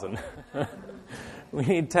 10,000. We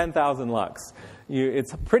need 10,000 lux.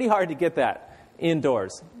 It's pretty hard to get that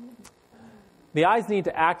indoors. The eyes need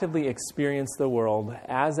to actively experience the world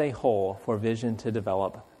as a whole for vision to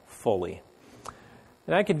develop fully.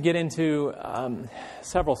 And I could get into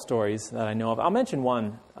several stories that I know of. I'll mention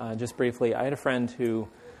one just briefly. I had a friend who,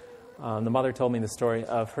 the mother told me the story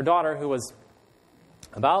of her daughter who was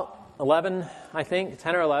about 11, I think,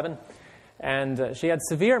 10 or 11, and she had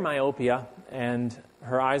severe myopia, and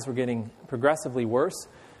her eyes were getting progressively worse,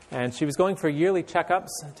 and she was going for yearly checkups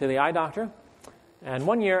to the eye doctor. And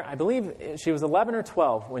one year, I believe she was 11 or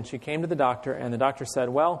 12 when she came to the doctor, and the doctor said,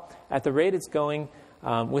 well, at the rate it's going,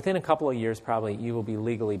 within a couple of years probably, you will be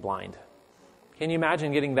legally blind. Can you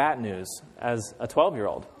imagine getting that news as a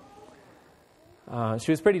 12-year-old?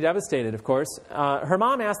 She was pretty devastated, of course. Her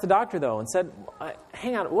mom asked the doctor, though, and said,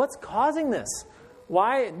 hang on, what's causing this?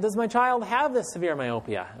 Why does my child have this severe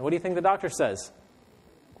myopia? And what do you think the doctor says?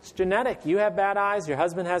 It's genetic. You have bad eyes. Your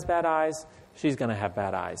husband has bad eyes. She's going to have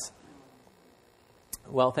bad eyes.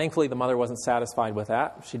 Well, thankfully, the mother wasn't satisfied with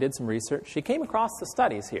that. She did some research. She came across the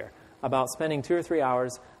studies here about spending 2 or 3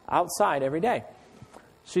 hours outside every day.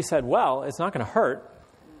 She said, well, it's not going to hurt.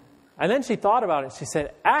 And then she thought about it. She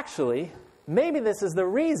said, actually, maybe this is the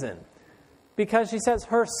reason. Because she says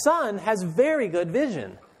her son has very good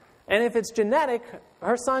vision. And if it's genetic,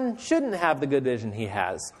 her son shouldn't have the good vision he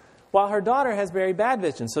has, while her daughter has very bad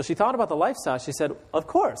vision. So she thought about the lifestyle. She said, of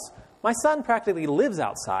course, my son practically lives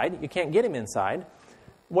outside. You can't get him inside.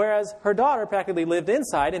 Whereas her daughter practically lived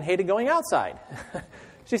inside and hated going outside.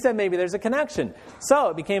 She said maybe there's a connection. So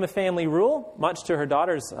it became a family rule, much to her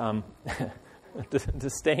daughter's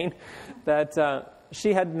disdain, that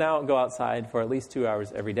she had to now go outside for at least 2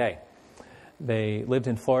 hours every day. They lived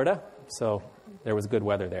in Florida, so there was good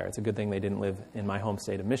weather there. It's a good thing they didn't live in my home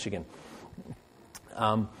state of Michigan.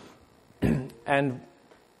 And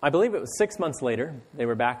I believe it was 6 months later, they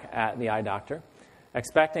were back at the eye doctor,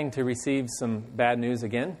 expecting to receive some bad news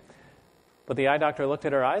again. But the eye doctor looked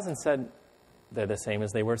at her eyes and said, they're the same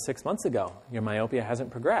as they were 6 months ago. Your myopia hasn't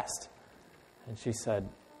progressed. And she said,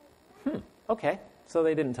 okay. So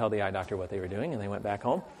they didn't tell the eye doctor what they were doing, and they went back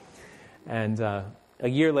home. And a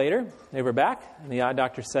year later, they were back, and the eye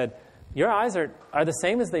doctor said, your eyes are the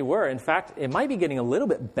same as they were. In fact, it might be getting a little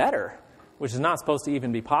bit better, which is not supposed to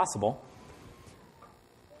even be possible.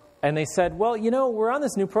 And they said, well, we're on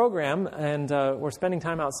this new program, and we're spending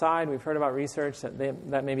time outside. We've heard about research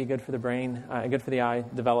that may be good for the brain, good for the eye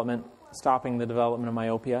development, stopping the development of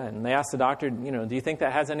myopia. And they asked the doctor, do you think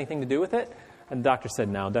that has anything to do with it? And the doctor said,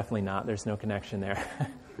 no, definitely not. There's no connection there.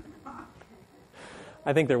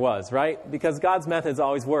 I think there was, right? Because God's methods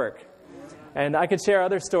always work. And I could share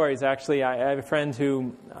other stories, actually. I have a friend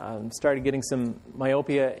who started getting some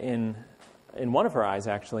myopia in one of her eyes,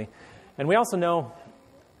 actually. And we also know,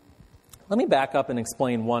 let me back up and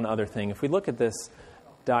explain one other thing. If we look at this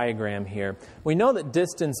diagram here, we know that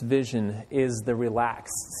distance vision is the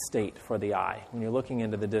relaxed state for the eye. When you're looking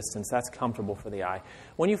into the distance, that's comfortable for the eye.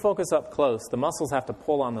 When you focus up close, the muscles have to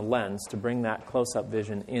pull on the lens to bring that close-up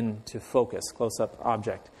vision into focus, close-up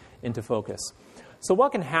object into focus. So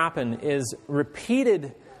what can happen is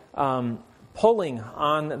repeated pulling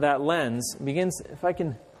on that lens begins, if I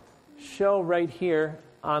can show right here,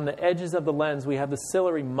 on the edges of the lens, we have the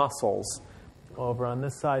ciliary muscles. Over on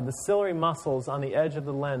this side, the ciliary muscles on the edge of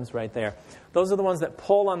the lens right there. Those are the ones that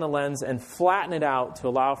pull on the lens and flatten it out to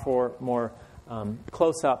allow for more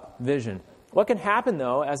close-up vision. What can happen,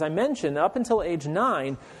 though, as I mentioned, up until age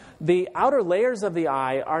 9, the outer layers of the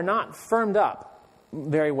eye are not firmed up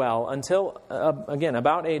very well until, again,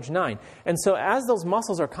 about age 9. And so as those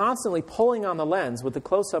muscles are constantly pulling on the lens with the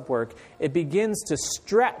close-up work, it begins to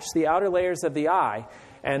stretch the outer layers of the eye,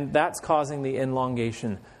 and that's causing the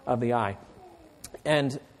elongation of the eye.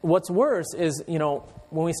 And what's worse is,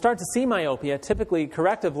 when we start to see myopia, typically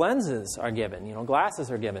corrective lenses are given,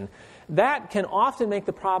 glasses are given. That can often make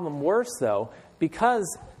the problem worse, though,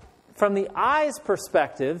 because from the eye's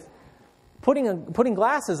perspective, putting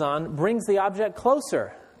glasses on brings the object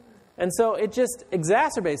closer. And so it just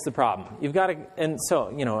exacerbates the problem. You've got to, and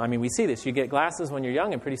so, we see this. You get glasses when you're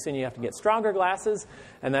young, and pretty soon you have to get stronger glasses,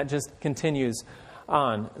 and that just continues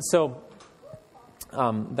on. So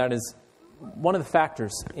that is one of the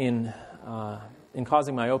factors in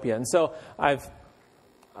causing myopia. And so I've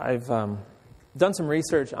done some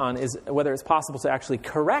research on whether it's possible to actually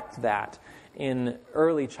correct that in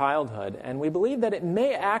early childhood. And we believe that it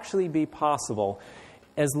may actually be possible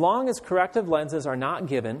as long as corrective lenses are not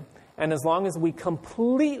given and as long as we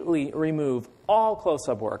completely remove all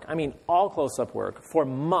close-up work, all close-up work for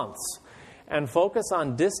months, and focus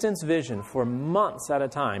on distance vision for months at a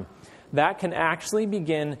time. That can actually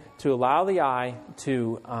begin to allow the eye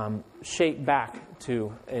to shape back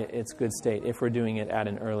to its good state if we're doing it at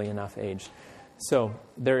an early enough age. So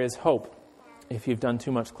there is hope if you've done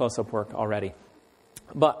too much close-up work already.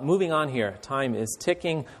 But moving on here, time is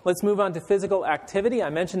ticking. Let's move on to physical activity. I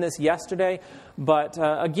mentioned this yesterday, but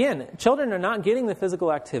again, children are not getting the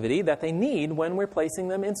physical activity that they need when we're placing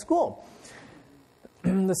them in school.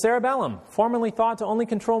 The cerebellum, formerly thought to only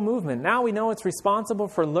control movement. Now we know it's responsible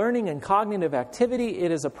for learning and cognitive activity.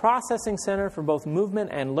 It is a processing center for both movement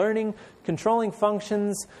and learning, controlling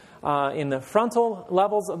functions in the frontal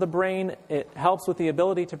levels of the brain. It helps with the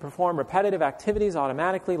ability to perform repetitive activities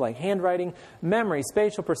automatically, like handwriting, memory,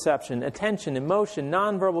 spatial perception, attention, emotion,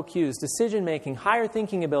 nonverbal cues, decision-making, higher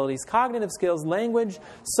thinking abilities, cognitive skills, language,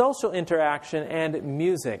 social interaction, and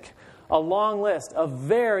music. A long list of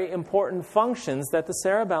very important functions that the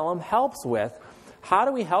cerebellum helps with. How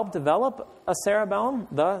do we help develop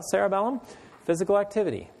the cerebellum? Physical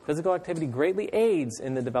activity. Physical activity greatly aids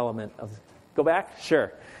in the development of... Go back?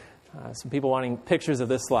 Sure. Some people wanting pictures of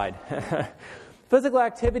this slide. Physical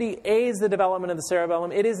activity aids the development of the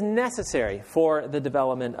cerebellum. It is necessary for the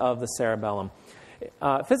development of the cerebellum.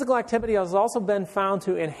 Physical activity has also been found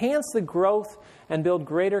to enhance the growth and build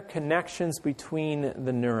greater connections between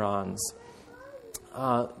the neurons.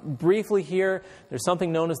 Briefly here, there's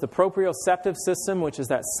something known as the proprioceptive system, which is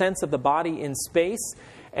that sense of the body in space.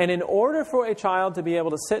 And in order for a child to be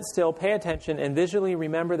able to sit still, pay attention, and visually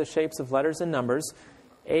remember the shapes of letters and numbers,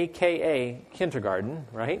 a.k.a. kindergarten,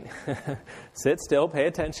 right? Sit still, pay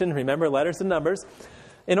attention, remember letters and numbers.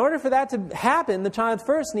 In order for that to happen, the child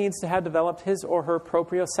first needs to have developed his or her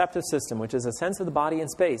proprioceptive system, which is a sense of the body in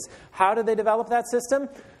space. How do they develop that system?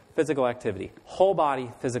 Physical activity. Whole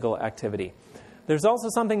body physical activity. There's also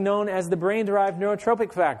something known as the brain-derived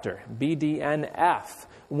neurotrophic factor, BDNF.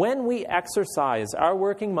 When we exercise, our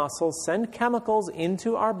working muscles send chemicals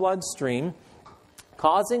into our bloodstream,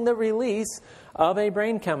 causing the release of a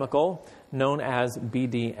brain chemical known as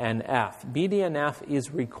BDNF. BDNF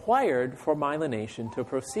is required for myelination to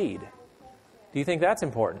proceed. Do you think that's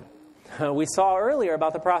important? We saw earlier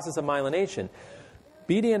about the process of myelination.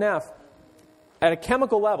 BDNF, at a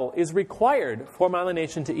chemical level, is required for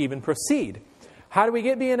myelination to even proceed. How do we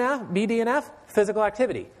get BDNF? Physical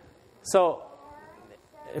activity. So,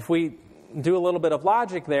 if we do a little bit of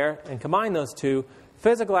logic there and combine those two,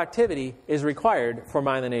 physical activity is required for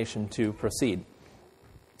myelination to proceed.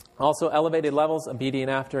 Also, elevated levels of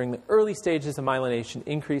BDNF during the early stages of myelination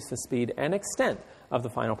increase the speed and extent of the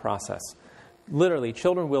final process. Literally,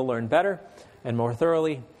 children will learn better and more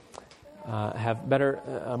thoroughly,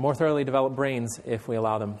 more thoroughly developed brains if we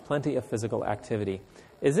allow them plenty of physical activity.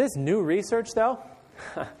 Is this new research, though?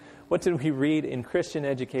 What did we read in Christian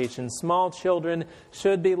education? Small children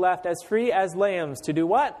should be left as free as lambs to do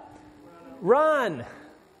what? Run.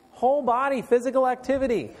 Whole body physical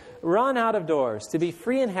activity. Run out of doors, to be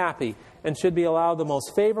free and happy, and should be allowed the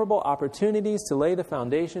most favorable opportunities to lay the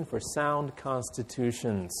foundation for sound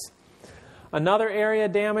constitutions. Another area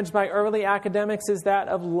damaged by early academics is that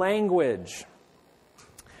of language.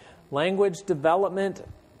 Language development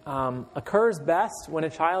occurs best when a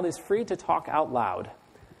child is free to talk out loud.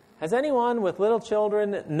 Has anyone with little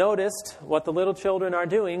children noticed what the little children are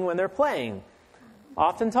doing when they're playing?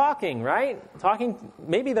 Often talking, right? Talking,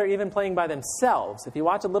 maybe they're even playing by themselves. If you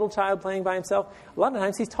watch a little child playing by himself, a lot of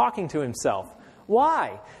times he's talking to himself.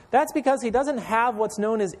 Why? That's because he doesn't have what's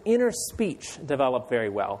known as inner speech developed very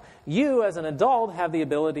well. You, as an adult, have the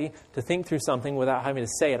ability to think through something without having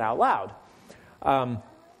to say it out loud.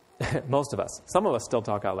 Most of us. Some of us still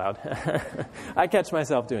talk out loud. I catch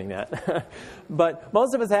myself doing that. But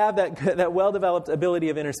most of us have that well-developed ability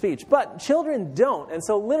of inner speech. But children don't. And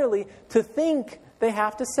so literally, to think, they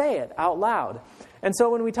have to say it out loud. And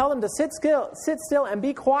so when we tell them to sit still and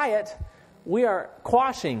be quiet, we are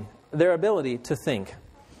quashing their ability to think.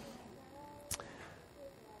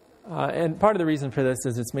 And part of the reason for this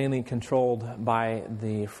is it's mainly controlled by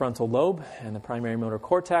the frontal lobe and the primary motor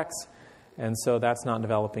cortex. And so that's not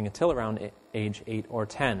developing until around age 8 or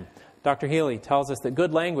 10. Dr. Healy tells us that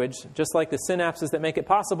good language, just like the synapses that make it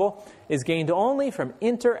possible, is gained only from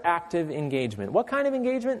interactive engagement. What kind of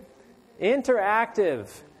engagement? Interactive.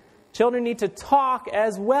 Children need to talk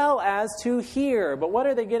as well as to hear. But what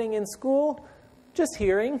are they getting in school? Just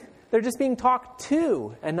hearing. They're just being talked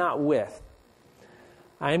to and not with.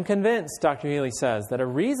 I am convinced, Dr. Healy says, that a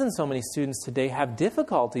reason so many students today have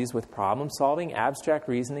difficulties with problem-solving, abstract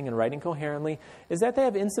reasoning, and writing coherently is that they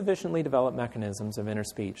have insufficiently developed mechanisms of inner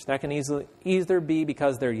speech. That can either be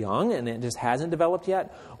because they're young and it just hasn't developed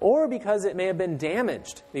yet, or because it may have been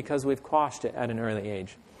damaged because we've quashed it at an early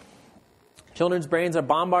age. Children's brains are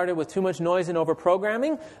bombarded with too much noise and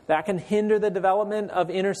overprogramming. That can hinder the development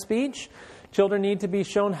of inner speech. Children need to be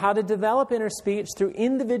shown how to develop inner speech through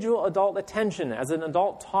individual adult attention as an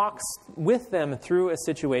adult talks with them through a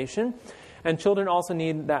situation. And children also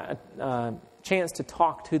need that chance to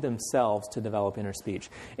talk to themselves to develop inner speech.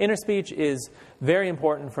 Inner speech is very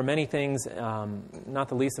important for many things, not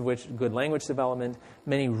the least of which good language development.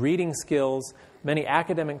 Many reading skills, many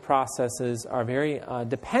academic processes are very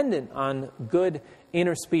dependent on good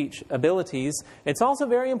inner speech abilities. It's also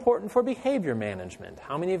very important for behavior management.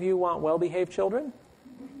 How many of you want well-behaved children?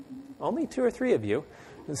 Only 2 or 3 of you.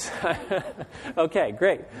 Okay,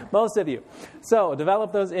 great. Most of you. So,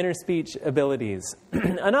 develop those inner speech abilities.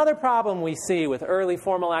 Another problem we see with early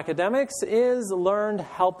formal academics is learned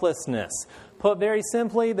helplessness. Put very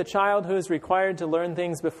simply, the child who is required to learn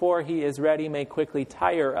things before he is ready may quickly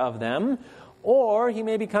tire of them, or he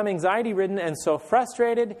may become anxiety-ridden and so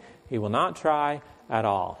frustrated he will not try at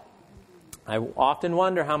all. I often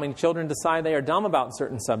wonder how many children decide they are dumb about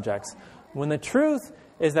certain subjects, when the truth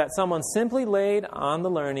is that someone simply laid on the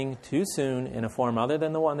learning too soon in a form other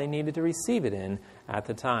than the one they needed to receive it in at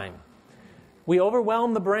the time. We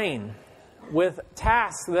overwhelm the brain with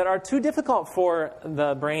tasks that are too difficult for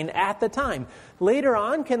the brain at the time. Later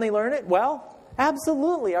on, can they learn it? Well,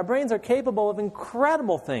 absolutely. Our brains are capable of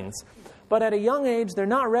incredible things. But at a young age, they're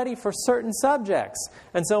not ready for certain subjects.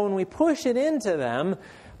 And so when we push it into them,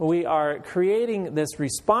 we are creating this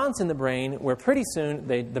response in the brain where pretty soon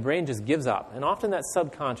the brain just gives up. And often that's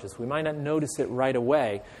subconscious. We might not notice it right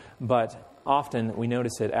away, but often we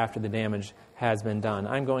notice it after the damage has been done.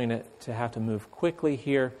 I'm going to have to move quickly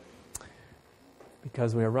here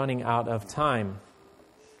because we are running out of time.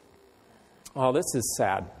 Oh, this is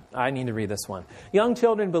sad. I need to read this one. Young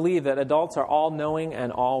children believe that adults are all-knowing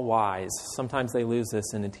and all-wise. Sometimes they lose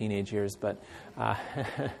this in the teenage years, but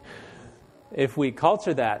if we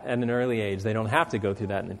culture that at an early age, they don't have to go through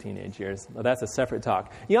that in the teenage years. Well, that's a separate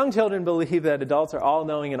talk. Young children believe that adults are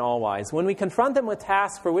all-knowing and all-wise. When we confront them with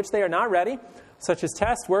tasks for which they are not ready, such as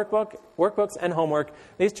tests, workbooks, and homework,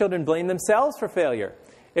 these children blame themselves for failure.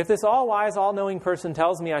 If this all-wise, all-knowing person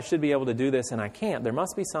tells me I should be able to do this and I can't, there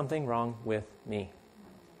must be something wrong with me.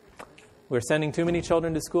 We're sending too many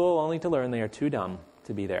children to school only to learn they are too dumb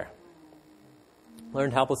to be there.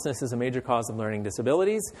 Learned helplessness is a major cause of learning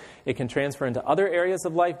disabilities. It can transfer into other areas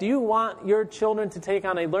of life. Do you want your children to take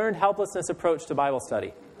on a learned helplessness approach to Bible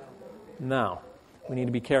study? No. We need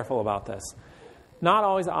to be careful about this. Not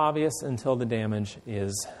always obvious until the damage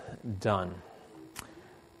is done.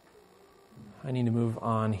 I need to move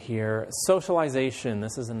on here. Socialization.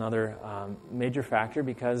 This is another major factor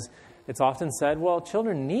because it's often said, well,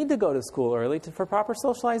 children need to go to school early for proper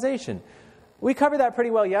socialization. We covered that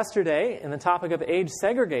pretty well yesterday in the topic of age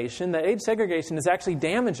segregation, that age segregation is actually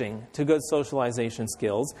damaging to good socialization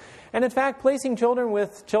skills. And in fact, placing children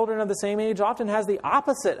with children of the same age often has the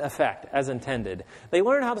opposite effect as intended. They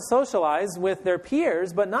learn how to socialize with their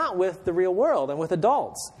peers, but not with the real world and with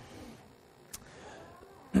adults.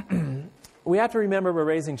 We have to remember we're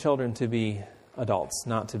raising children to be adults,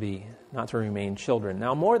 not to remain children.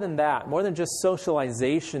 Now, more than that, more than just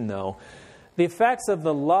socialization, though, the effects of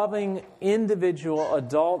the loving, individual,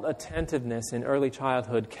 adult attentiveness in early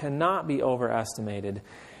childhood cannot be overestimated.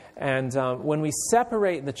 And when we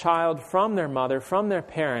separate the child from their mother, from their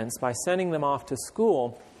parents, by sending them off to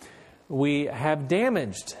school, we have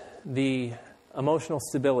damaged the emotional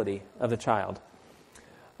stability of the child.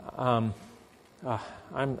 I'm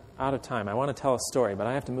out of time. I want to tell a story, but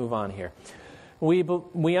I have to move on here. We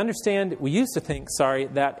used to think,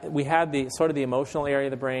 that we had the sort of the emotional area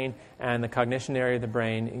of the brain and the cognition area of the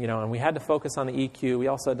brain, and we had to focus on the EQ. We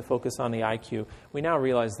also had to focus on the IQ. We now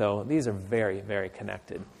realize, though, these are very, very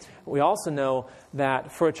connected. We also know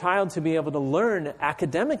that for a child to be able to learn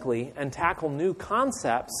academically and tackle new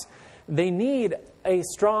concepts, they need a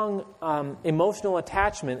strong emotional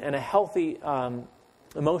attachment and a healthy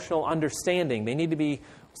emotional understanding. They need to be,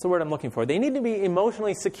 what's the word I'm looking for? They need to be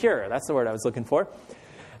emotionally secure. That's the word I was looking for.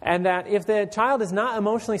 And that if the child is not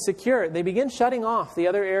emotionally secure, they begin shutting off the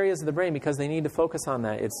other areas of the brain because they need to focus on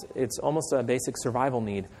that. It's almost a basic survival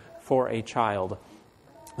need for a child.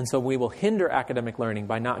 And so we will hinder academic learning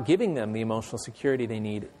by not giving them the emotional security they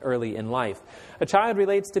need early in life. A child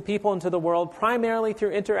relates to people and to the world primarily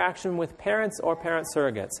through interaction with parents or parent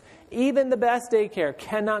surrogates. Even the best daycare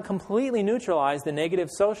cannot completely neutralize the negative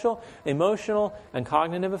social, emotional, and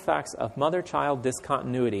cognitive effects of mother-child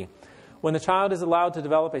discontinuity. When the child is allowed to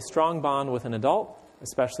develop a strong bond with an adult,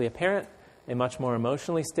 especially a parent, a much more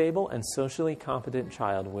emotionally stable and socially competent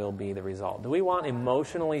child will be the result. Do we want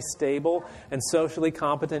emotionally stable and socially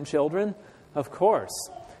competent children? Of course.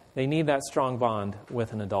 They need that strong bond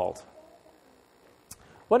with an adult.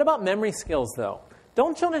 What about memory skills, though?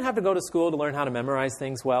 Don't children have to go to school to learn how to memorize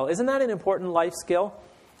things well? Isn't that an important life skill?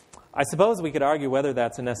 I suppose we could argue whether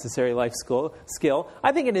that's a necessary life skill.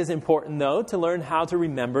 I think it is important, though, to learn how to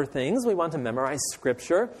remember things. We want to memorize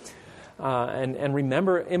Scripture. And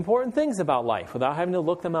remember important things about life without having to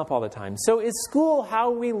look them up all the time. So is school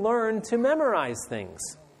how we learn to memorize things?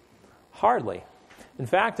 Hardly. In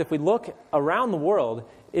fact, if we look around the world,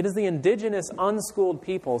 it is the indigenous, unschooled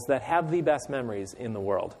peoples that have the best memories in the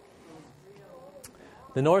world.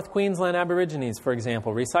 The North Queensland Aborigines, for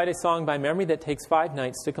example, recite a song by memory that takes 5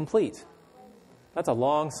 nights to complete. That's a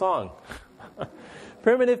long song.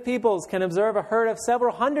 Primitive peoples can observe a herd of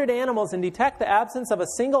several hundred animals and detect the absence of a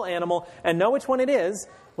single animal and know which one it is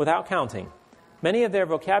without counting. Many of their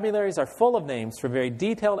vocabularies are full of names for very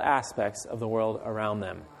detailed aspects of the world around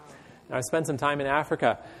them. Now, I spent some time in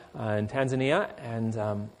Africa, in Tanzania, and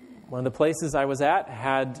one of the places I was at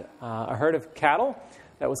had a herd of cattle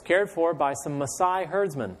that was cared for by some Maasai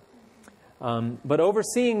herdsmen. But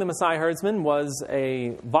overseeing the Maasai herdsmen was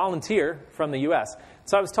a volunteer from the U.S.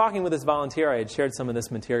 So I was talking with this volunteer. I had shared some of this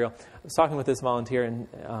material. I was talking with this volunteer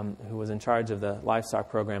who was in charge of the livestock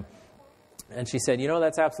program. And she said,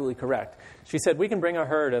 that's absolutely correct. She said, we can bring a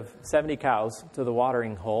herd of 70 cows to the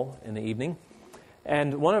watering hole in the evening.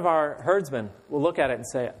 And one of our herdsmen will look at it and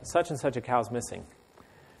say, such and such a cow's missing.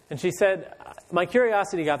 And she said, my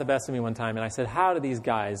curiosity got the best of me one time. And I said, how do these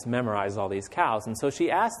guys memorize all these cows? And so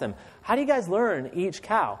she asked them, how do you guys learn each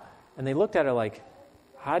cow? And they looked at her like,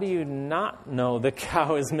 how do you not know the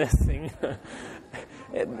cow is missing?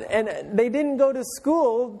 And they didn't go to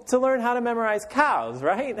school to learn how to memorize cows,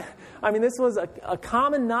 right? I mean, this was a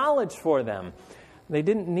common knowledge for them. They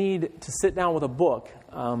didn't need to sit down with a book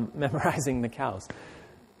memorizing the cows.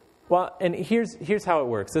 Well, and here's how it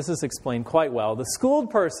works. This is explained quite well. The schooled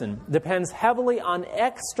person depends heavily on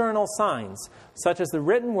external signs, such as the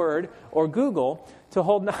written word or Google, to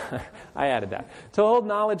hold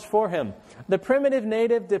knowledge for him. The primitive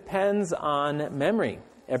native depends on memory.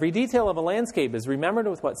 Every detail of a landscape is remembered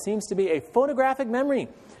with what seems to be a photographic memory,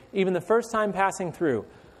 even the first time passing through.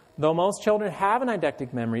 Though most children have an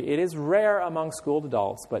eidetic memory, it is rare among schooled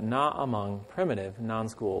adults, but not among primitive,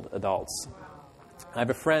 non-schooled adults. I have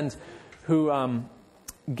a friend who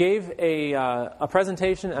gave a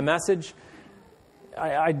presentation, a message.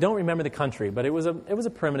 I don't remember the country, but it was a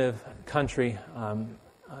primitive country,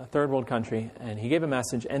 a third world country, and he gave a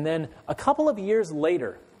message. And then a couple of years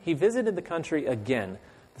later, he visited the country again,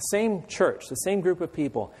 the same church, the same group of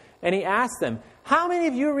people, and he asked them, how many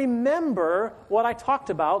of you remember what I talked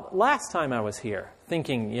about last time I was here?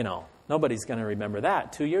 Thinking, nobody's going to remember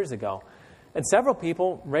that 2 years ago. And several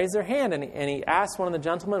people raised their hand, and he asked one of the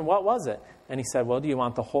gentlemen, what was it? And he said, well, do you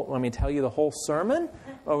want me to tell you the whole sermon?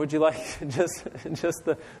 Or would you like just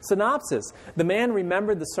the synopsis? The man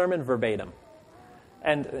remembered the sermon verbatim.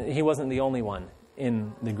 And he wasn't the only one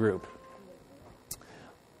in the group.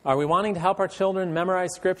 Are we wanting to help our children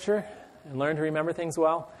memorize Scripture and learn to remember things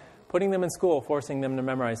well? Putting them in school, forcing them to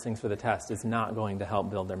memorize things for the test is not going to help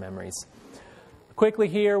build their memories. Quickly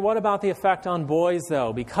here, what about the effect on boys,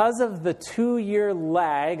 though? Because of the 2-year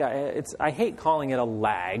lag, I hate calling it a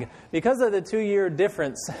lag, because of the 2-year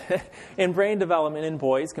difference in brain development in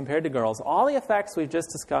boys compared to girls, all the effects we've just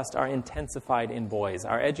discussed are intensified in boys.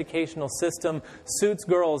 Our educational system suits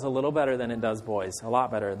girls a little better than it does boys, a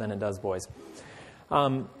lot better than it does boys.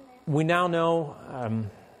 We now know,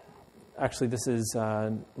 actually this is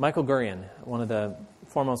Michael Gurian, one of the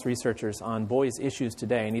foremost researchers on boys' issues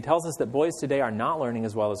today, and he tells us that boys today are not learning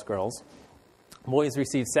as well as girls. Boys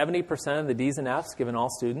receive 70% of the D's and F's given all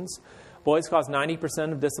students. Boys cause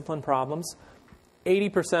 90% of discipline problems.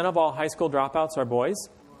 80% of all high school dropouts are boys.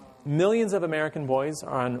 Millions of American boys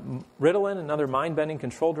are on Ritalin and other mind-bending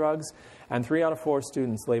control drugs, and 3 out of 4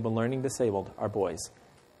 students labeled learning disabled are boys.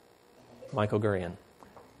 Michael Gurian.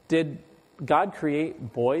 Did God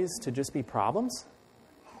create boys to just be problems?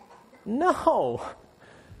 No.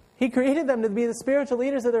 He created them to be the spiritual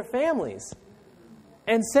leaders of their families.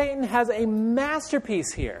 And Satan has a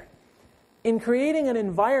masterpiece here in creating an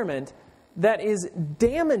environment that is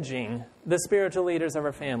damaging the spiritual leaders of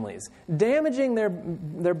our families, damaging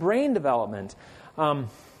their brain development.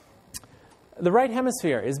 The right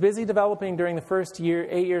hemisphere is busy developing during the first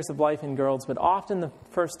 8 years of life in girls, but often the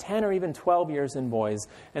first 10 or even 12 years in boys,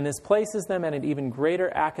 and this places them at an even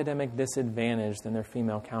greater academic disadvantage than their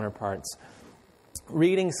female counterparts.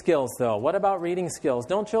 Reading skills, though. What about reading skills?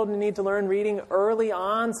 Don't children need to learn reading early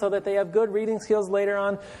on so that they have good reading skills later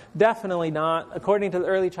on? Definitely not. According to the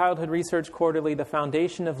Early Childhood Research Quarterly, the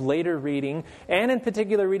foundation of later reading, and in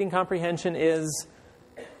particular reading comprehension, is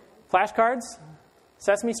flashcards,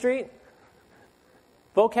 Sesame Street,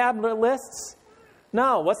 vocab lists.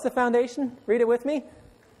 No, what's the foundation? Read it with me.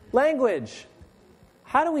 Language.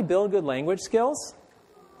 How do we build good language skills?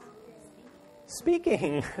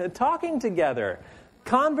 Speaking, talking together,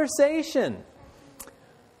 conversation,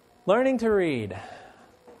 learning to read.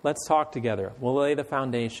 Let's talk together. We'll lay the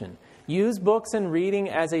foundation. Use books and reading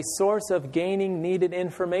as a source of gaining needed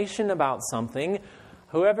information about something.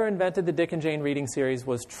 Whoever invented the Dick and Jane reading series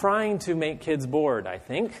was trying to make kids bored, I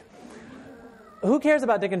think. Who cares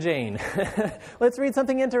about Dick and Jane? Let's read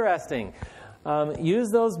something interesting.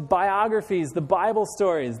 Use those biographies, the Bible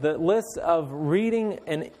stories, the list of reading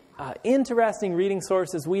and interesting reading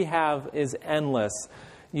sources we have is endless.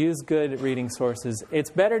 Use good reading sources.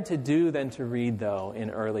 It's better to do than to read, though,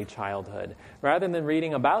 in early childhood. Rather than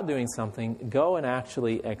reading about doing something, go and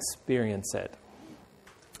actually experience it.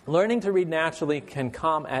 Learning to read naturally can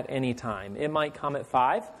come at any time. It might come at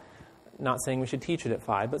 5. Not saying we should teach it at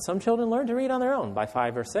 5, but some children learn to read on their own by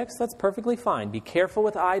 5 or 6. That's perfectly fine. Be careful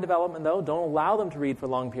with eye development, though. Don't allow them to read for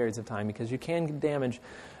long periods of time because you can damage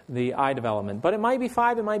the eye development. But it might be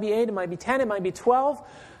 5, it might be 8, it might be 10, it might be 12.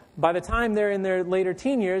 By the time they're in their later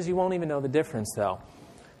teen years, you won't even know the difference, though.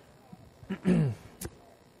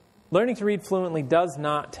 Learning to read fluently does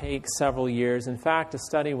not take several years. In fact, a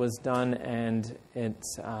study was done, and it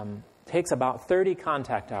takes about 30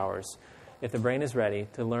 contact hours, if the brain is ready,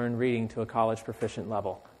 to learn reading to a college proficient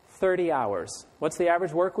level. 30 hours. What's the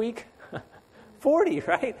average work week? 40,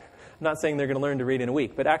 right? I'm not saying they're going to learn to read in a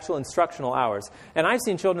week, but actual instructional hours. And I've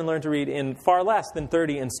seen children learn to read in far less than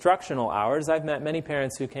 30 instructional hours. I've met many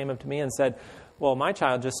parents who came up to me and said, well, my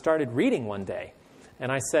child just started reading one day.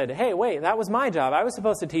 And I said, hey, wait, that was my job. I was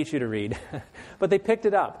supposed to teach you to read. But they picked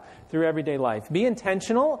it up through everyday life. Be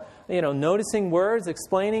intentional, noticing words,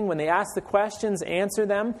 explaining. When they ask the questions, answer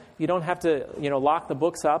them. You don't have to, lock the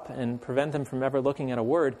books up and prevent them from ever looking at a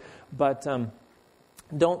word. But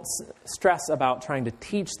don't stress about trying to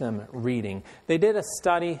teach them reading. They did a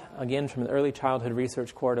study, again, from the Early Childhood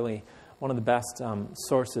Research Quarterly, one of the best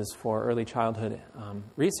sources for early childhood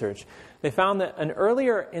research. They found that an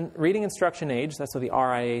earlier reading instruction age, that's what the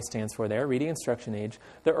RIA stands for there, reading instruction age,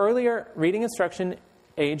 the earlier reading instruction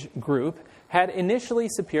age group had initially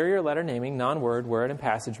superior letter naming, non-word, word, and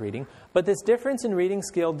passage reading, but this difference in reading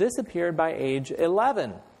skill disappeared by age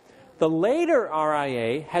 11. The later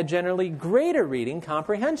RIA had generally greater reading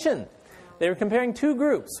comprehension. They were comparing two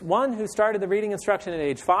groups, one who started the reading instruction at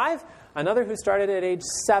age 5, another who started at age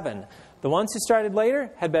 7. The ones who started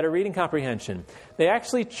later had better reading comprehension. They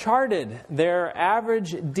actually charted their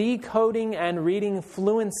average decoding and reading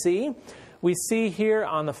fluency. We see here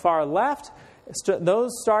on the far left,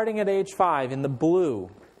 those starting at age 5 in the blue.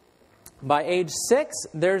 By age 6,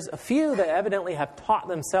 there's a few that evidently have taught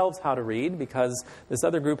themselves how to read because this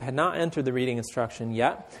other group had not entered the reading instruction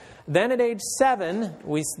yet. Then at age 7,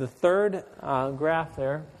 we see the third graph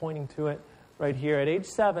there, pointing to it right here. At age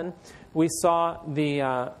 7, we saw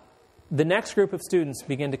the next group of students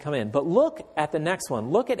begin to come in. But look at the next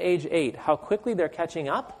one. Look at age 8, how quickly they're catching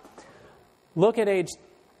up. Look at age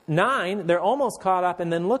 9, they're almost caught up.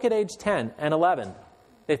 And then look at age 10 and 11.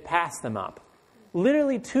 They've passed them up.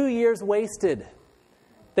 Literally 2 years wasted.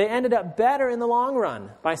 They ended up better in the long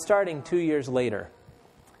run by starting 2 years later.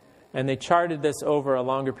 And they charted this over a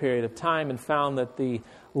longer period of time and found that the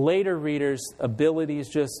later readers' abilities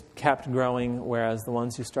just kept growing, whereas the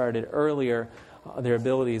ones who started earlier, their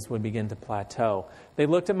abilities would begin to plateau. They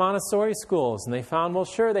looked at Montessori schools and they found, well,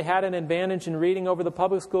 sure, they had an advantage in reading over the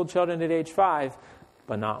public school children at age 5,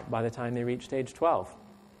 but not by the time they reached age 12.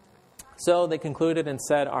 So they concluded and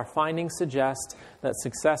said, our findings suggest that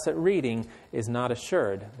success at reading is not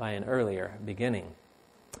assured by an earlier beginning.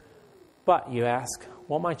 But, you ask,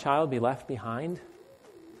 won't my child be left behind?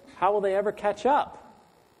 How will they ever catch up?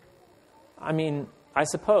 I mean, I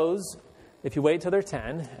suppose if you wait till they're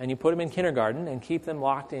 10 and you put them in kindergarten and keep them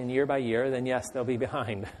locked in year by year, then yes, they'll be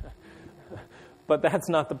behind. But that's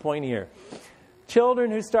not the point here.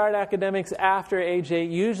 Children who start academics after age 8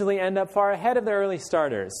 usually end up far ahead of their early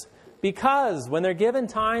starters. Because when they're given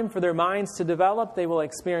time for their minds to develop, they will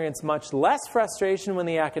experience much less frustration when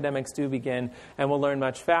the academics do begin and will learn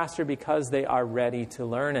much faster because they are ready to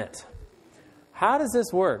learn it. How does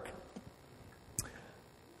this work?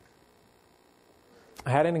 I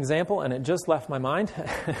had an example and it just left my mind.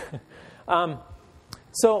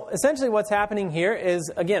 So essentially what's happening here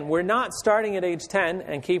is, again, we're not starting at age 10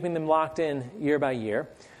 and keeping them locked in year by year.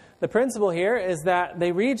 The principle here is that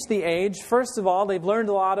they reach the age, first of all, they've learned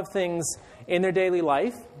a lot of things in their daily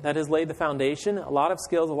life that has laid the foundation. A lot of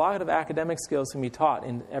skills, a lot of academic skills can be taught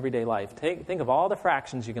in everyday life. Think of all the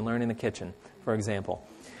fractions you can learn in the kitchen, for example.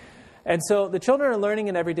 And so the children are learning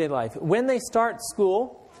in everyday life. When they start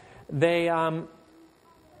school, they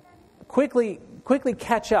quickly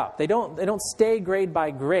catch up. They don't stay grade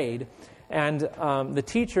by grade. And the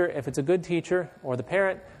teacher, if it's a good teacher, or the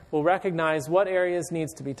parent, will recognize what areas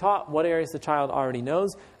needs to be taught, what areas the child already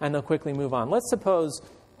knows, and they'll quickly move on. Let's suppose,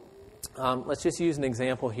 let's just use an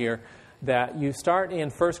example here, that you start in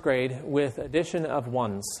first grade with addition of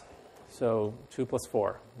ones. So 2 plus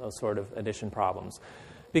 4, those sort of addition problems.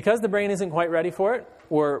 Because the brain isn't quite ready for it,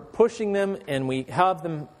 we're pushing them and we have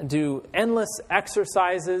them do endless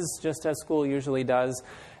exercises, just as school usually does.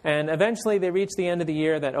 And eventually they reach the end of the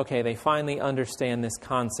year that, okay, they finally understand this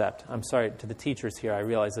concept. I'm sorry to the teachers here. I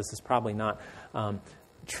realize this is probably not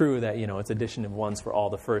true that, it's addition of ones for all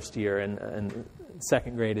the first year and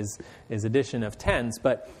second grade is addition of tens,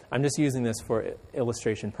 but I'm just using this for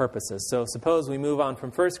illustration purposes. So suppose we move on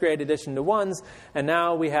from first grade addition to ones, and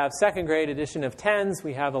now we have second grade addition of tens,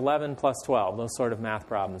 we have 11 plus 12, those sort of math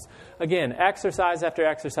problems. Again, exercise after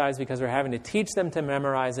exercise because we're having to teach them to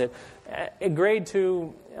memorize it. Grade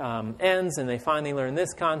 2 ends and they finally learn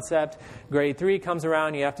this concept. Grade 3 comes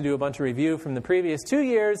around, you have to do a bunch of review from the previous 2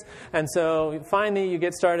 years, and so finally you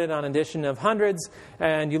get started on addition of hundreds,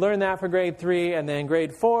 and you learn that for grade 3, and then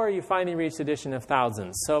grade 4 you finally reach addition of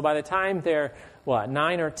thousands. So by the time they're,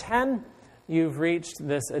 9 or 10, you've reached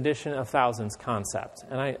this addition of thousands concept.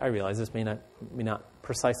 And I realize this may not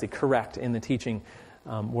precisely correct in the teaching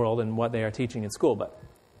world and what they are teaching in school, but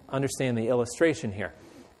understand the illustration here.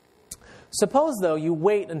 Suppose, though, you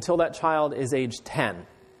wait until that child is age 10.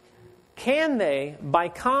 Can they, by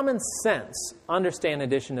common sense, understand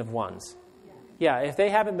addition of ones? Yeah, if they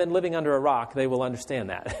haven't been living under a rock, they will understand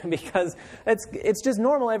that because it's just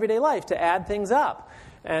normal everyday life to add things up.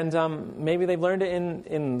 And maybe they've learned it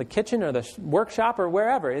in the kitchen or the workshop or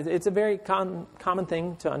wherever. It's a very common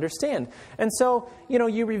thing to understand. And so,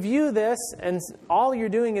 you review this, and all you're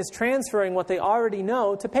doing is transferring what they already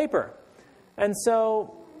know to paper. And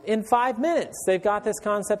so in 5 minutes, they've got this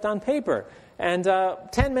concept on paper. And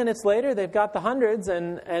 10 minutes later, they've got the hundreds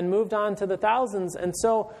and moved on to the thousands. And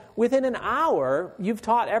so within an hour, you've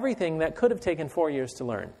taught everything that could have taken 4 years to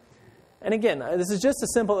learn. And again, this is just a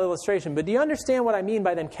simple illustration, but do you understand what I mean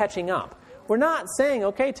by them catching up? We're not saying,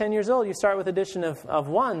 okay, 10 years old, you start with addition of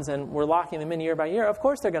ones, and we're locking them in year by year. Of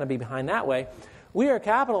course they're going to be behind that way. We are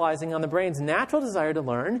capitalizing on the brain's natural desire to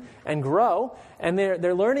learn and grow, and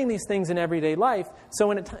they're learning these things in everyday life. So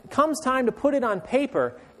when it comes time to put it on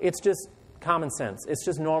paper, it's just common sense. It's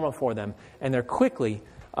just normal for them, and they're quickly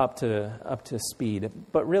up to speed.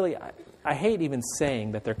 But really, I hate even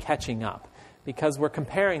saying that they're catching up, because we're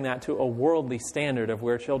comparing that to a worldly standard of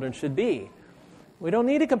where children should be. We don't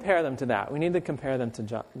need to compare them to that. We need to compare them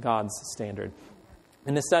to God's standard.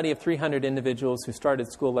 In a study of 300 individuals who started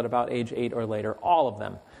school at about age 8 or later, all of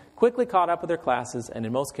them quickly caught up with their classes and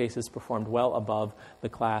in most cases performed well above the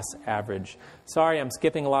class average. Sorry, I'm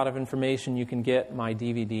skipping a lot of information. You can get my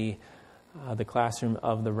DVD, The Classroom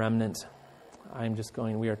of the Remnant.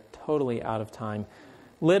 We are totally out of time.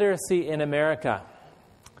 Literacy in America.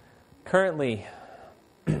 Currently,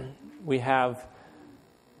 we have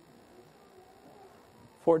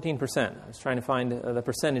 14%. I was trying to find the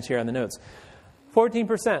percentage here on the notes.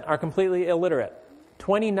 14% are completely illiterate.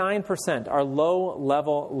 29% are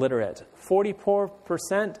low-level literate.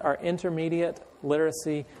 44% are intermediate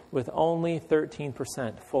literacy, with only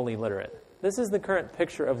 13% fully literate. This is the current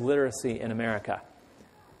picture of literacy in America.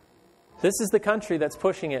 This is the country that's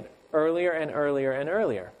pushing it earlier and earlier and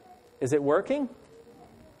earlier. Is it working?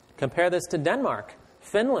 Compare this to Denmark,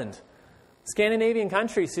 Finland, Scandinavian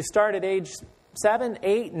countries who start at age 7,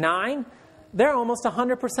 8, 9. They're almost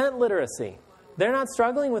 100% literacy. They're not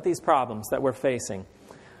struggling with these problems that we're facing.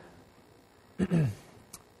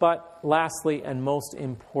 But lastly, and most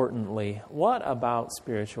importantly, what about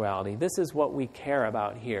spirituality? This is what we care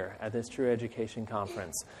about here at this True Education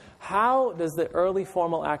Conference. How does the early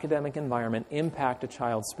formal academic environment impact a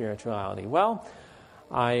child's spirituality? Well,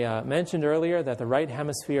 I mentioned earlier that the right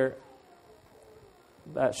hemisphere,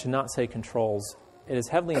 that should not say controls, it is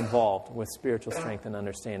heavily involved with spiritual strength and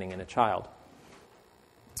understanding in a child.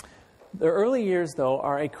 The early years, though,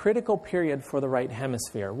 are a critical period for the right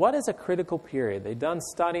hemisphere. What is a critical period? They've done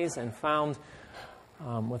studies and found,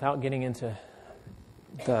 without getting into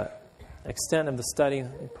the extent of the study,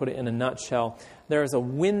 put it in a nutshell, there is a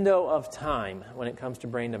window of time when it comes to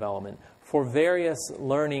brain development for various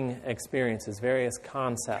learning experiences, various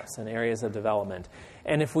concepts and areas of development.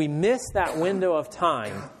 And if we miss that window of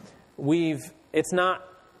time,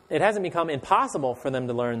 it hasn't become impossible for them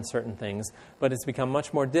to learn certain things, but it's become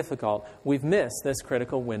much more difficult. We've missed this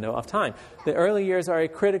critical window of time. The early years are a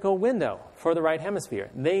critical window for the right hemisphere.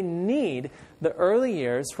 They need the early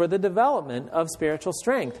years for the development of spiritual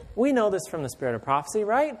strength. We know this from the Spirit of Prophecy,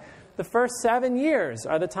 right? The first 7 years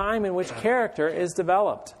are the time in which character is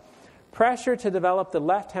developed. Pressure to develop the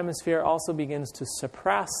left hemisphere also begins to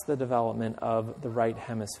suppress the development of the right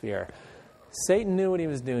hemisphere. Satan knew what he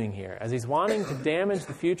was doing here. As he's wanting to damage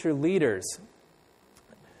the future leaders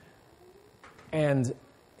and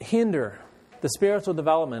hinder the spiritual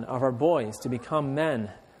development of our boys to become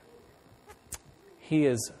men, he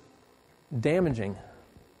is damaging,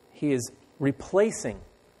 he is replacing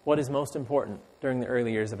what is most important during the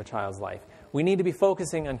early years of a child's life. We need to be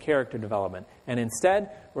focusing on character development, and instead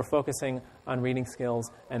we're focusing on reading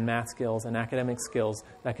skills and math skills and academic skills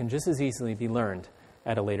that can just as easily be learned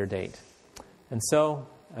at a later date. And so,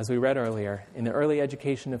 as we read earlier, in the early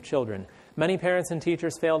education of children, many parents and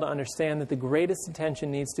teachers fail to understand that the greatest attention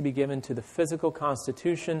needs to be given to the physical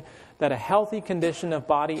constitution, that a healthy condition of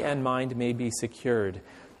body and mind may be secured.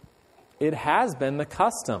 It has been the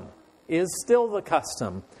custom, is still the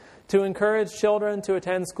custom, to encourage children to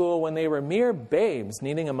attend school when they were mere babes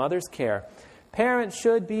needing a mother's care. Parents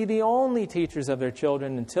should be the only teachers of their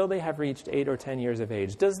children until they have reached 8 or 10 years of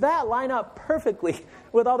age. Does that line up perfectly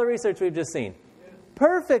with all the research we've just seen?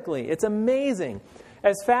 Perfectly. It's amazing.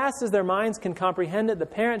 As fast as their minds can comprehend it, the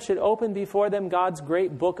parent should open before them God's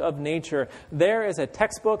great book of nature. There is a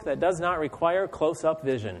textbook that does not require close-up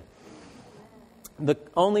vision. The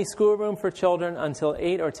only schoolroom for children until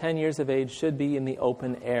 8 or 10 years of age should be in the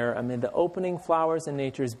open air, amid the opening flowers and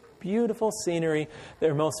nature's beautiful scenery,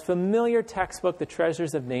 their most familiar textbook, The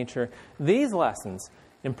Treasures of Nature. These lessons,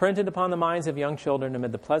 imprinted upon the minds of young children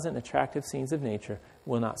amid the pleasant and attractive scenes of nature,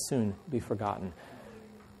 will not soon be forgotten.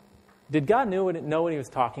 Did God know what he was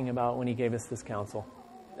talking about when he gave us this counsel?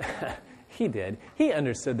 He did. He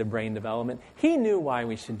understood the brain development. He knew why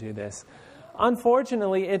we should do this.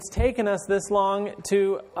 Unfortunately, it's taken us this long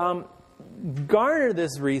to garner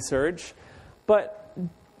this research, but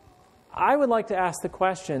I would like to ask the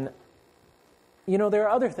question, there are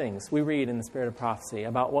other things we read in the Spirit of Prophecy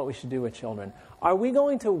about what we should do with children. Are we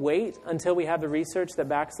going to wait until we have the research that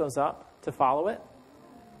backs those up to follow it?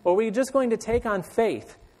 Or are we just going to take on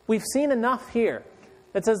faith? We've seen enough here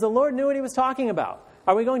that says the Lord knew what he was talking about.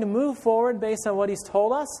 Are we going to move forward based on what He's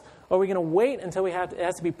told us? Or are we going to wait until it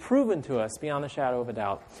has to be proven to us beyond the shadow of a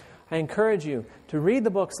doubt? I encourage you to read the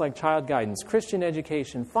books like Child Guidance, Christian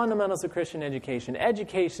Education, Fundamentals of Christian Education,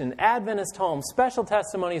 Adventist Home, Special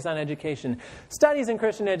Testimonies on Education, Studies in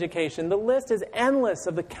Christian Education. The list is endless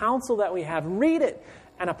of the counsel that we have. Read it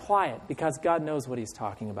and apply it because God knows what He's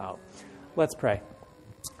talking about. Let's pray.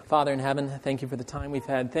 Father in heaven, thank you for the time we've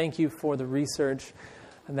had. Thank you for the research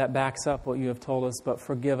that backs up what you have told us. But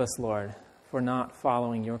forgive us, Lord, for not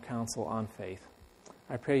following your counsel on faith.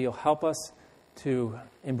 I pray you'll help us to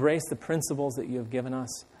embrace the principles that you have given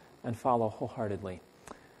us and follow wholeheartedly.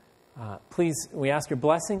 Please, we ask your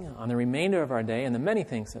blessing on the remainder of our day and the many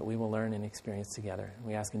things that we will learn and experience together.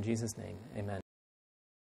 We ask in Jesus' name, amen.